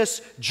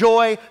 forgiveness,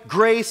 joy,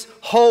 grace,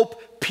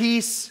 hope,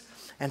 peace,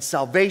 and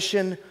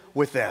salvation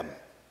with them.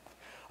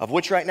 Of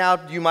which right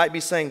now you might be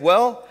saying,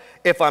 well,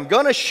 if I'm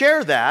going to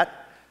share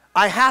that,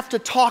 I have to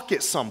talk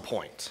at some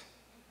point.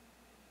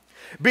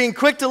 Being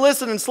quick to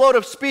listen and slow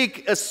to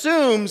speak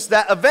assumes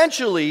that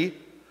eventually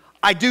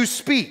I do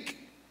speak.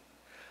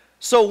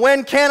 So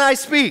when can I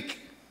speak?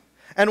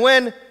 And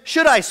when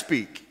should I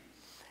speak?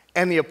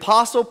 And the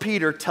Apostle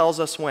Peter tells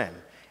us when.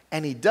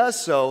 And he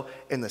does so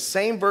in the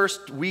same verse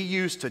we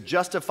use to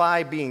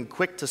justify being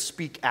quick to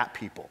speak at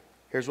people.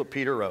 Here's what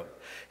Peter wrote.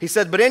 He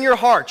said, but in your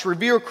hearts,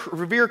 revere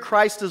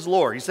Christ as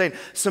Lord. He's saying,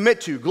 submit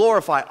to,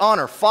 glorify,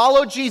 honor,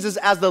 follow Jesus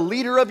as the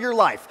leader of your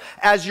life,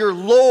 as your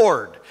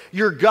Lord,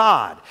 your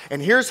God.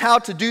 And here's how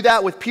to do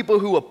that with people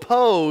who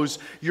oppose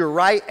your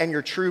right and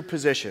your true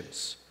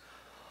positions.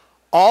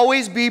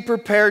 Always be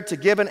prepared to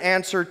give an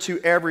answer to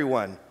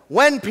everyone.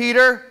 When,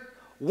 Peter?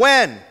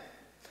 When?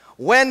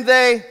 When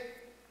they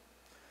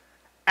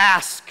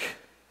ask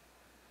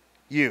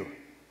you.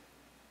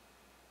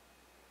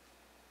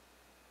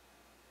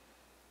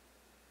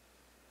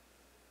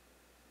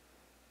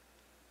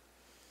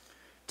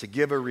 To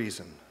give a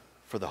reason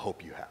for the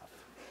hope you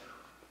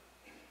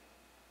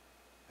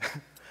have.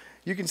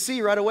 You can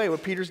see right away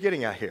what Peter's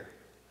getting at here.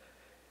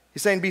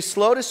 He's saying, be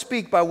slow to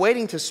speak by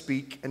waiting to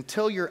speak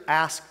until you're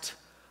asked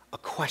a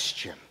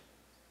question.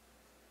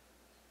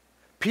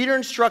 Peter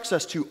instructs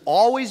us to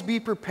always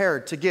be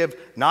prepared to give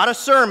not a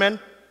sermon,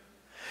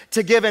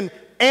 to give an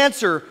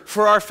answer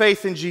for our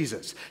faith in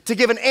Jesus, to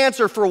give an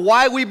answer for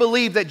why we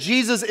believe that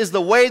Jesus is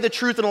the way, the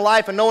truth, and the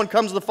life, and no one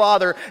comes to the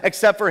Father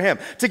except for him,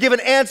 to give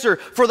an answer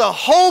for the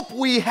hope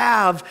we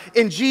have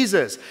in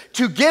Jesus.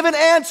 To give an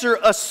answer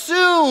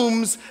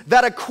assumes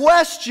that a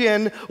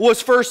question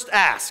was first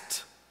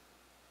asked.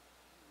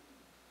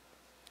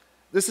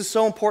 This is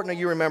so important that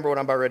you remember what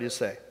I'm about ready to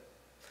say.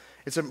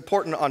 It's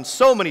important on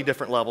so many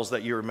different levels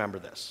that you remember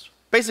this.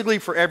 Basically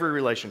for every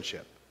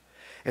relationship.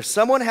 If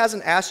someone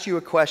hasn't asked you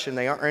a question,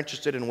 they aren't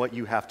interested in what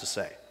you have to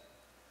say.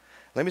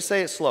 Let me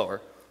say it slower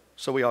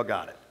so we all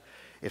got it.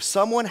 If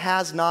someone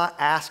has not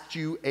asked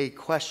you a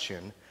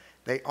question,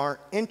 they aren't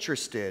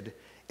interested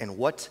in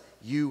what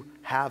you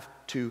have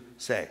to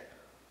say.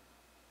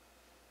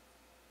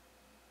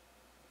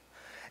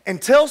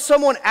 Until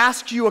someone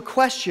asks you a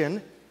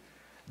question,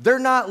 they're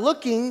not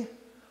looking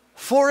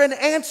for an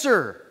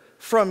answer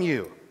from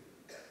you.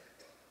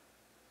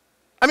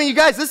 I mean, you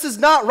guys, this is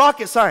not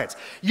rocket science.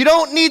 You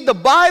don't need the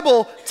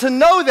Bible to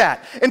know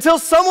that. Until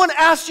someone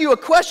asks you a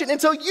question,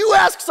 until you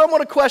ask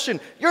someone a question,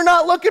 you're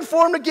not looking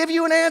for them to give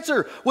you an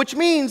answer, which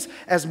means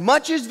as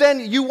much as then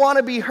you want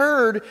to be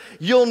heard,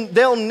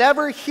 they'll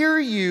never hear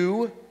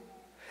you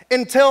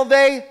until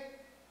they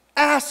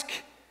ask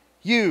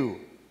you.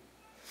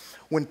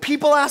 When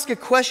people ask a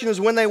question is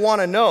when they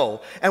want to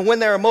know and when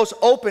they're most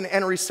open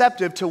and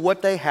receptive to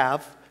what they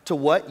have, to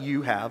what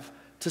you have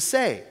to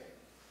say.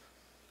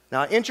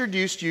 Now, I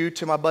introduced you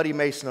to my buddy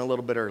Mason a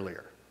little bit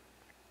earlier.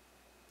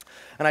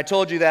 And I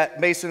told you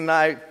that Mason and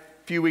I, a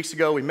few weeks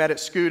ago, we met at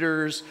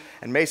Scooters,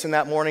 and Mason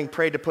that morning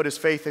prayed to put his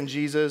faith in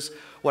Jesus.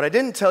 What I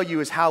didn't tell you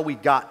is how we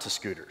got to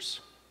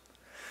Scooters.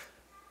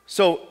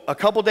 So a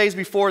couple days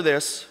before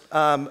this,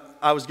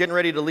 I was getting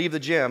ready to leave the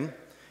gym,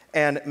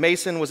 and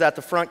Mason was at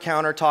the front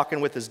counter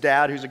talking with his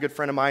dad, who's a good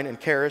friend of mine, and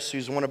Karis,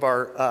 who's one of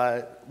our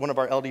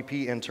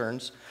LDP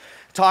interns,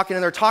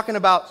 and they're talking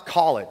about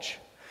college.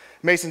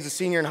 Mason's a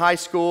senior in high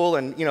school,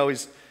 and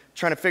he's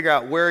trying to figure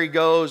out where he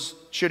goes,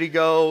 should he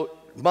go,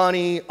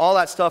 money, all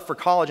that stuff for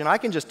college. And I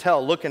can just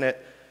tell, looking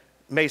at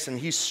Mason,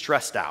 he's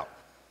stressed out.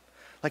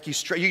 Like you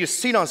just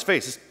see it on his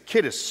face. This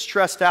kid is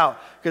stressed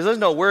out because doesn't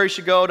know where he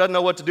should go, doesn't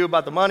know what to do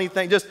about the money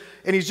thing,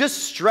 and he's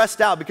just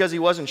stressed out because he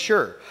wasn't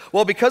sure.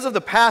 Well, because of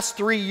the past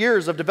 3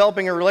 years of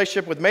developing a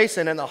relationship with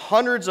Mason and the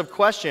hundreds of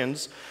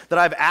questions that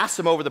I've asked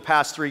him over the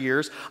past 3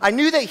 years, I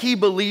knew that he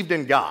believed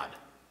in God.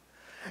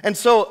 And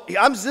so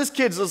this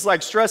kid's just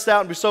like stressed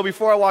out. And so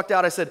before I walked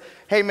out, I said,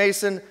 hey,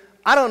 Mason,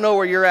 I don't know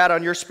where you're at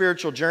on your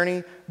spiritual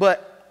journey,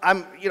 but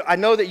I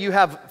know that you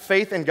have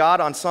faith in God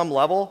on some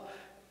level.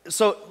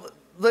 So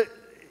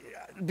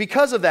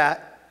because of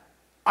that,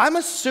 I'm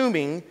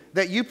assuming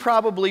that you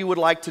probably would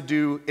like to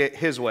do it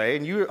his way.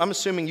 And I'm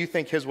assuming you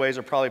think his ways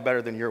are probably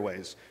better than your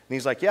ways. And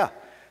he's like, yeah.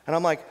 And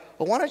I'm like,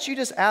 well, why don't you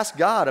just ask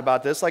God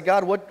about this? Like,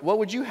 God, what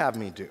would you have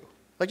me do?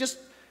 Like, just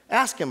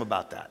ask him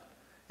about that.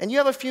 And you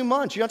have a few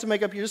months. You don't have to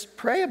make up. You just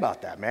pray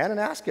about that, man, and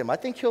ask him. I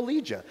think he'll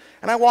lead you.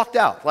 And I walked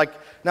out. Like,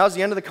 that was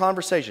the end of the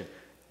conversation.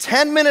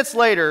 10 minutes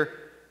later,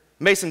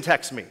 Mason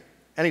texts me.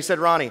 And he said,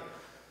 Ronnie,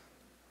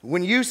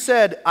 when you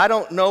said, I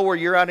don't know where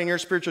you're at in your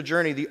spiritual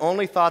journey, the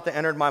only thought that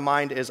entered my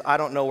mind is, I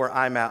don't know where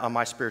I'm at on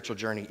my spiritual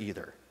journey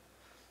either.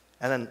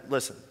 And then,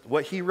 listen,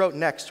 what he wrote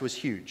next was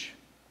huge.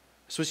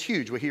 This was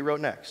huge, what he wrote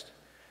next.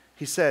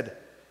 He said,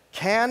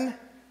 can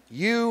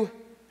you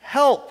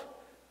help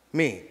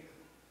me?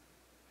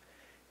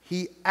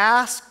 He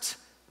asked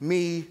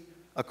me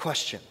a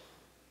question.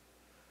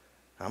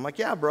 And I'm like,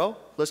 yeah, bro,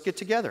 let's get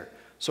together.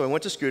 So we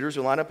went to Scooters,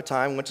 we lined up a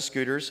time, went to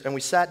Scooters, and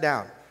we sat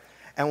down.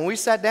 And when we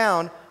sat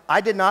down,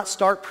 I did not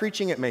start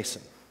preaching at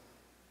Mason.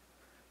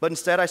 But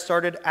instead, I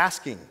started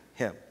asking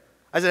him.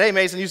 I said, hey,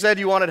 Mason, you said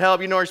you wanted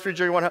help. You know our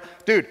spiritual, you want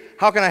help. Dude,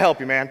 how can I help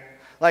you, man?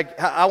 Like,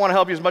 I want to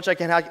help you as much as I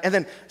can. And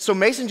then, so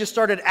Mason just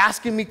started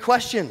asking me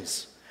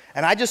questions.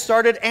 And I just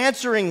started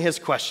answering his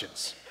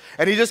questions.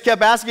 And he just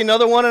kept asking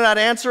another one, and I'd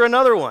answer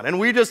another one. And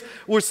we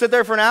would sit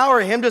there for an hour,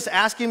 him just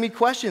asking me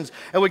questions.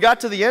 And we got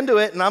to the end of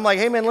it, and I'm like,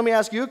 hey, man, let me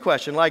ask you a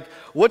question. Like,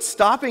 what's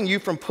stopping you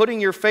from putting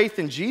your faith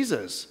in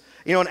Jesus?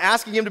 And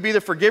asking him to be the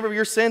forgiver of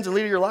your sins and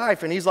leader of your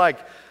life. And he's like,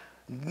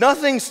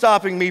 nothing's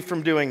stopping me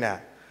from doing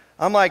that.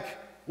 I'm like,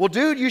 well,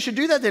 dude, you should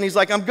do that then. He's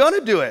like, I'm going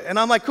to do it. And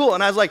I'm like, cool.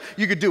 And I was like,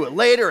 you could do it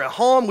later at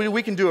home.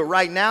 We can do it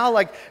right now.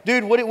 Like,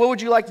 dude, what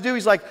would you like to do?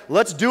 He's like,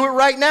 let's do it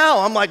right now.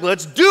 I'm like,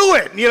 let's do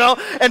it,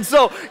 And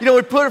so,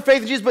 we put our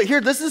faith in Jesus. But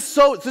here, this is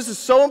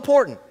so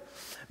important.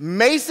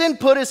 Mason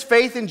put his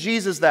faith in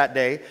Jesus that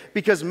day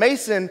because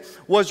Mason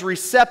was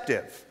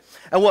receptive.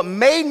 And what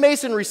made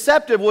Mason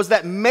receptive was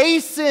that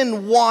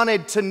Mason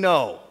wanted to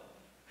know.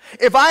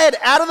 If I had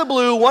out of the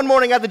blue one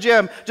morning at the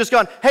gym just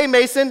gone, hey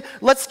Mason,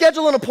 let's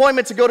schedule an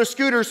appointment to go to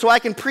Scooters so I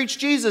can preach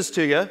Jesus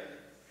to you,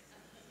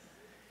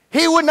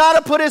 he would not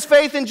have put his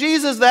faith in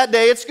Jesus that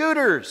day at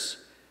Scooters.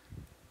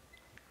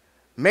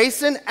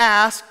 Mason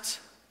asked,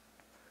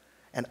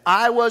 and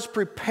I was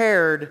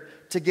prepared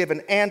to give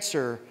an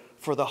answer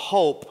for the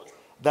hope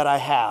that I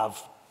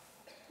have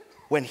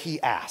when he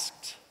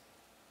asked.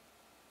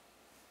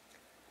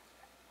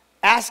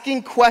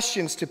 Asking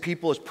questions to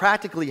people is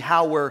practically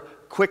how we're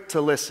quick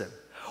to listen.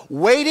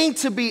 Waiting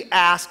to be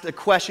asked a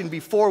question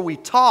before we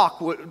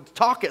talk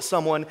at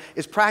someone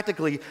is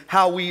practically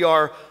how we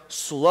are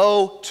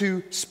slow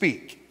to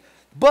speak.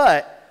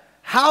 But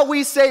how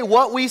we say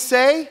what we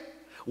say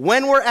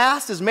when we're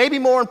asked is maybe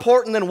more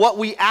important than what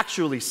we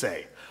actually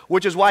say,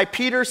 which is why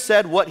Peter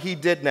said what he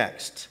did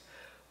next.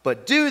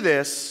 But do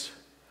this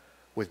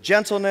with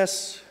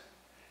gentleness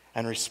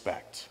and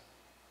respect.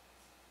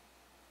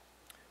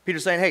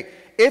 Peter's saying, hey,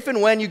 if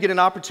and when you get an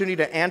opportunity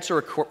to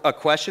answer a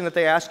question that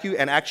they ask you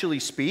and actually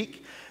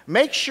speak,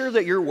 make sure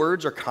that your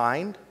words are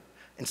kind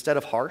instead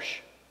of harsh.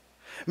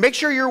 Make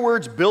sure your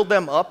words build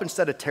them up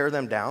instead of tear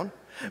them down.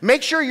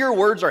 Make sure your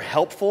words are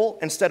helpful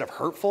instead of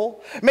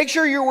hurtful. Make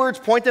sure your words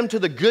point them to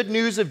the good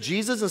news of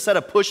Jesus instead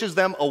of pushes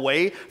them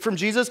away from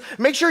Jesus.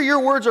 Make sure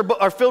your words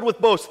are filled with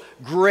both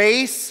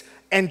grace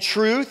and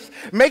truth.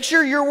 Make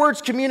sure your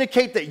words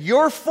communicate that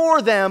you're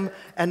for them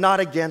and not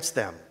against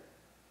them.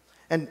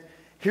 And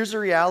here's the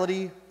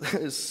reality that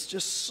is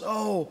just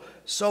so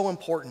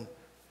important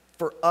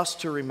for us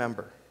to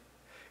remember.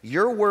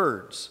 Your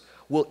words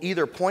will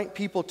either point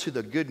people to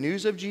the good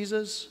news of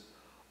Jesus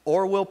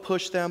or will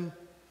push them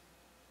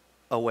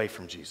away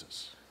from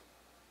Jesus.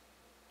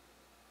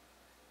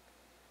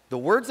 The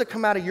words that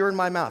come out of your and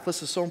my mouth,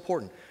 this is so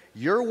important.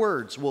 Your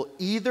words will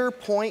either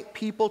point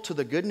people to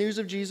the good news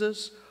of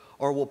Jesus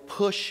or will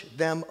push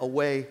them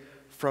away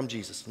from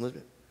Jesus.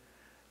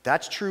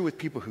 That's true with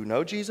people who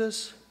know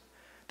Jesus.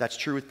 That's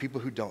true with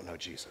people who don't know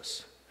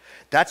Jesus.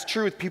 That's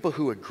true with people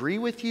who agree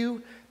with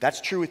you.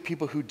 That's true with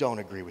people who don't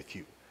agree with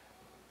you.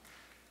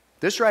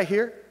 This right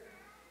here,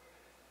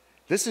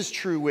 this is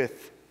true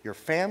with your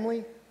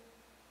family,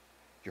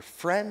 your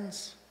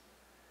friends,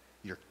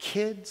 your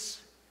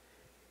kids,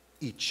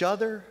 each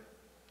other,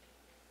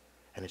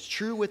 and it's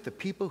true with the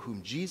people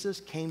whom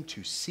Jesus came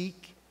to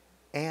seek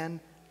and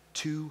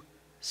to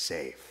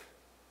save.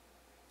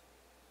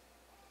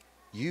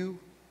 You,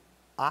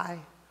 I,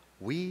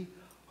 we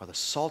are the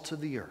salt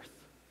of the earth,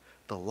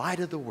 the light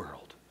of the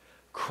world,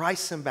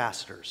 Christ's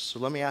ambassadors. So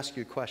let me ask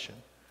you a question.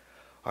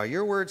 Are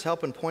your words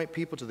helping point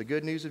people to the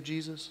good news of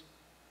Jesus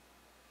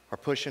or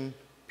pushing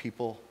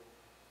people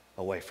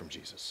away from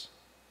Jesus?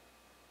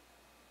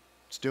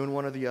 It's doing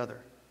one or the other.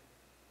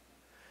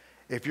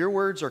 If your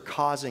words are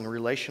causing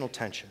relational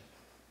tension,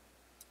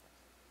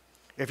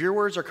 if your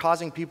words are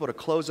causing people to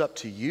close up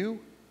to you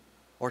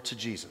or to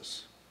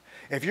Jesus,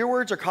 if your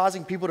words are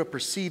causing people to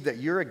perceive that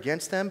you're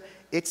against them,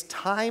 it's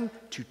time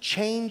to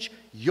change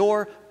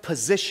your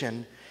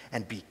position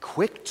and be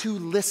quick to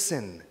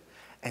listen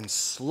and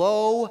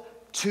slow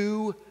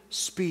to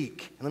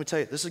speak. And let me tell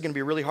you, this is going to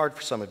be really hard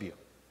for some of you.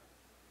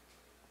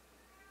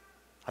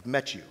 I've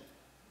met you.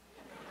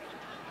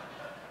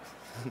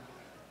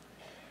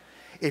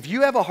 If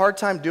you have a hard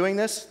time doing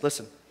this,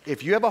 listen,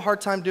 if you have a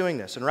hard time doing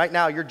this, and right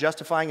now you're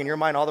justifying in your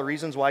mind all the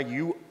reasons why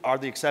you are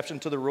the exception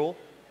to the rule,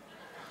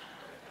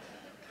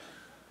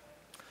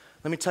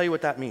 let me tell you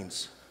what that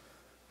means.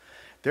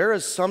 There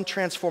is some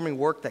transforming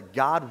work that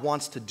God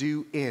wants to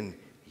do in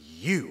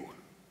you.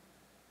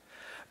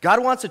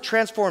 God wants to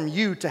transform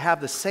you to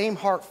have the same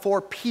heart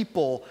for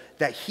people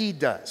that He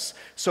does.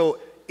 So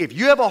if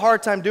you have a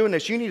hard time doing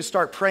this, you need to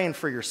start praying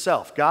for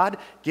yourself. God,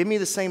 give me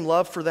the same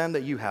love for them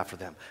that you have for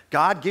them.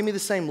 God, give me the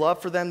same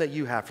love for them that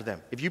you have for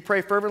them. If you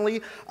pray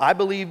fervently, I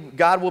believe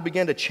God will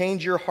begin to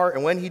change your heart.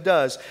 And when He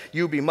does,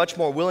 you'll be much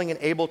more willing and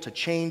able to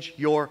change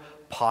your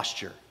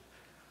posture.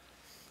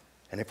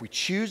 And if we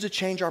choose to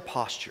change our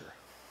posture,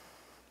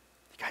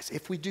 guys,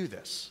 if we do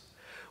this,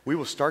 we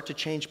will start to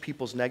change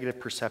people's negative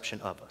perception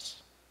of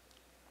us.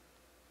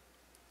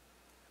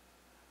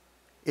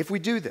 If we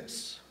do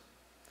this,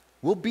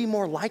 we'll be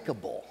more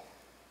likable.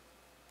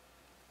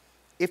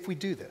 If we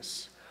do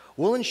this,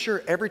 we'll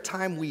ensure every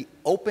time we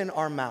open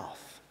our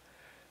mouth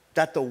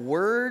that the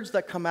words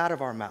that come out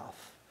of our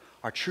mouth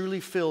are truly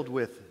filled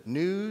with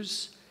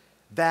news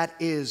that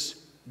is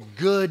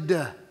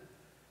good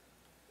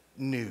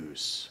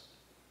news.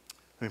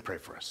 Let me pray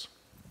for us.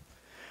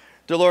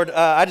 Dear Lord,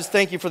 I just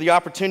thank you for the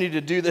opportunity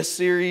to do this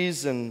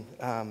series, and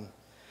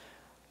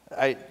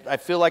I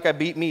feel like I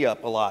beat me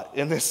up a lot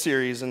in this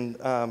series, and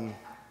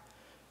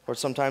Lord,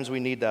 sometimes we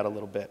need that a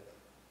little bit.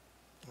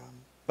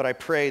 But I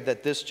pray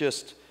that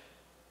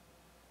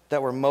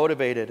that we're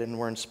motivated and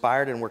we're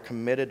inspired and we're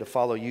committed to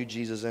follow you,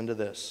 Jesus, into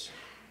this.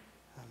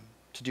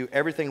 To do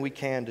everything we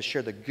can to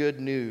share the good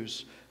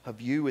news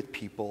of you with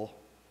people,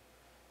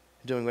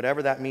 doing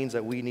whatever that means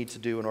that we need to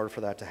do in order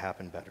for that to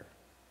happen better.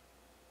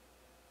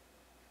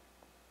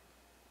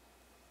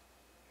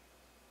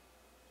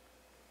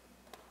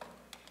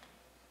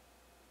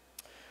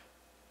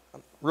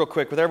 Real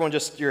quick, with everyone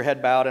just your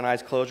head bowed and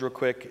eyes closed real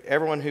quick,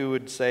 everyone who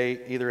would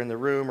say either in the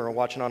room or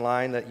watching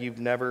online that you've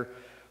never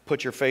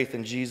put your faith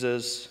in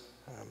Jesus,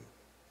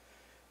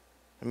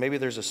 and maybe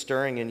there's a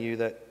stirring in you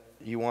that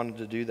you wanted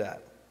to do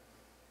that.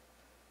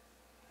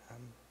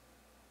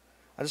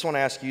 I just want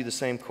to ask you the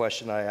same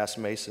question I asked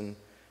Mason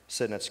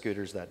sitting at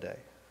Scooters that day.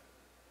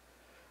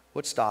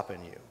 What's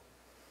stopping you?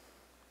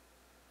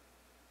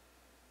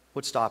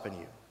 What's stopping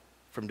you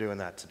from doing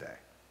that today?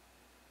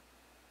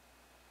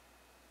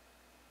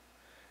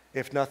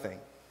 If nothing,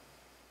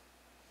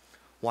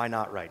 why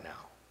not right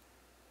now?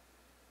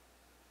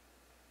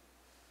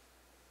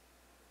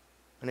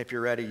 And if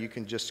you're ready, you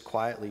can just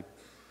quietly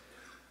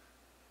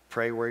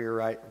pray where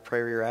you're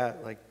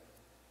at. Like,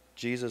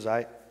 Jesus,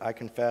 I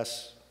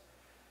confess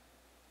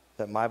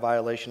that my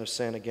violation of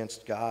sin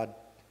against God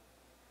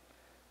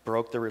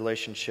broke the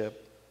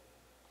relationship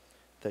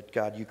that,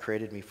 God, you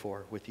created me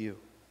for with you.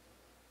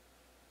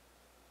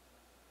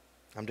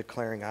 I'm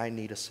declaring I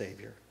need a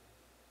Savior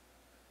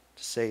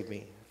to save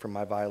me from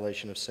my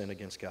violation of sin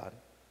against God.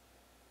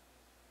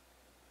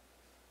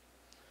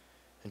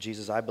 And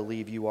Jesus, I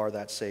believe you are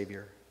that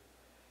Savior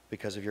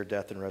because of your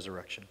death and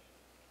resurrection.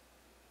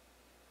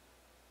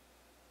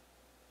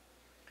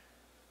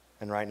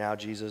 And right now,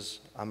 Jesus,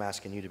 I'm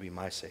asking you to be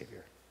my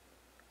Savior.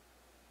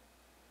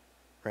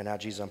 Right now,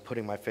 Jesus, I'm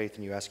putting my faith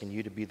in you, asking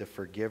you to be the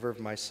forgiver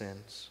of my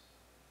sins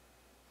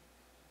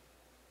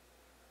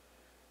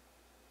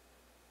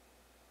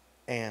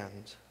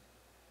and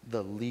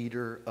the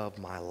leader of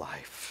my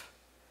life,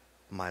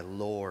 my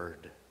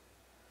Lord,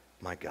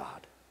 my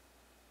God.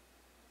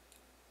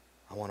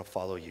 I want to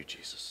follow you,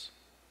 Jesus.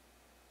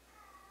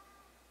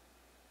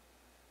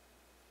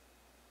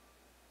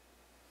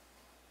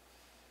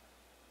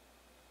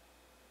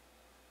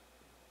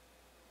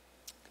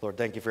 Lord,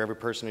 thank you for every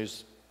person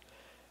who's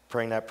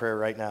praying that prayer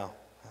right now.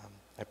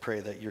 I pray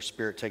that your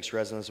Spirit takes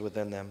residence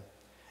within them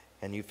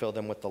and you fill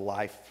them with the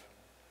life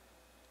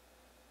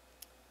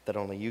that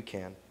only you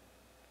can.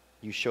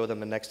 You show them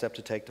the next step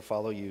to take to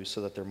follow you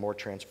so that they're more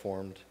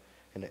transformed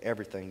into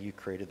everything you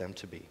created them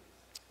to be.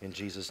 In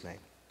Jesus' name,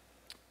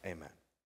 amen.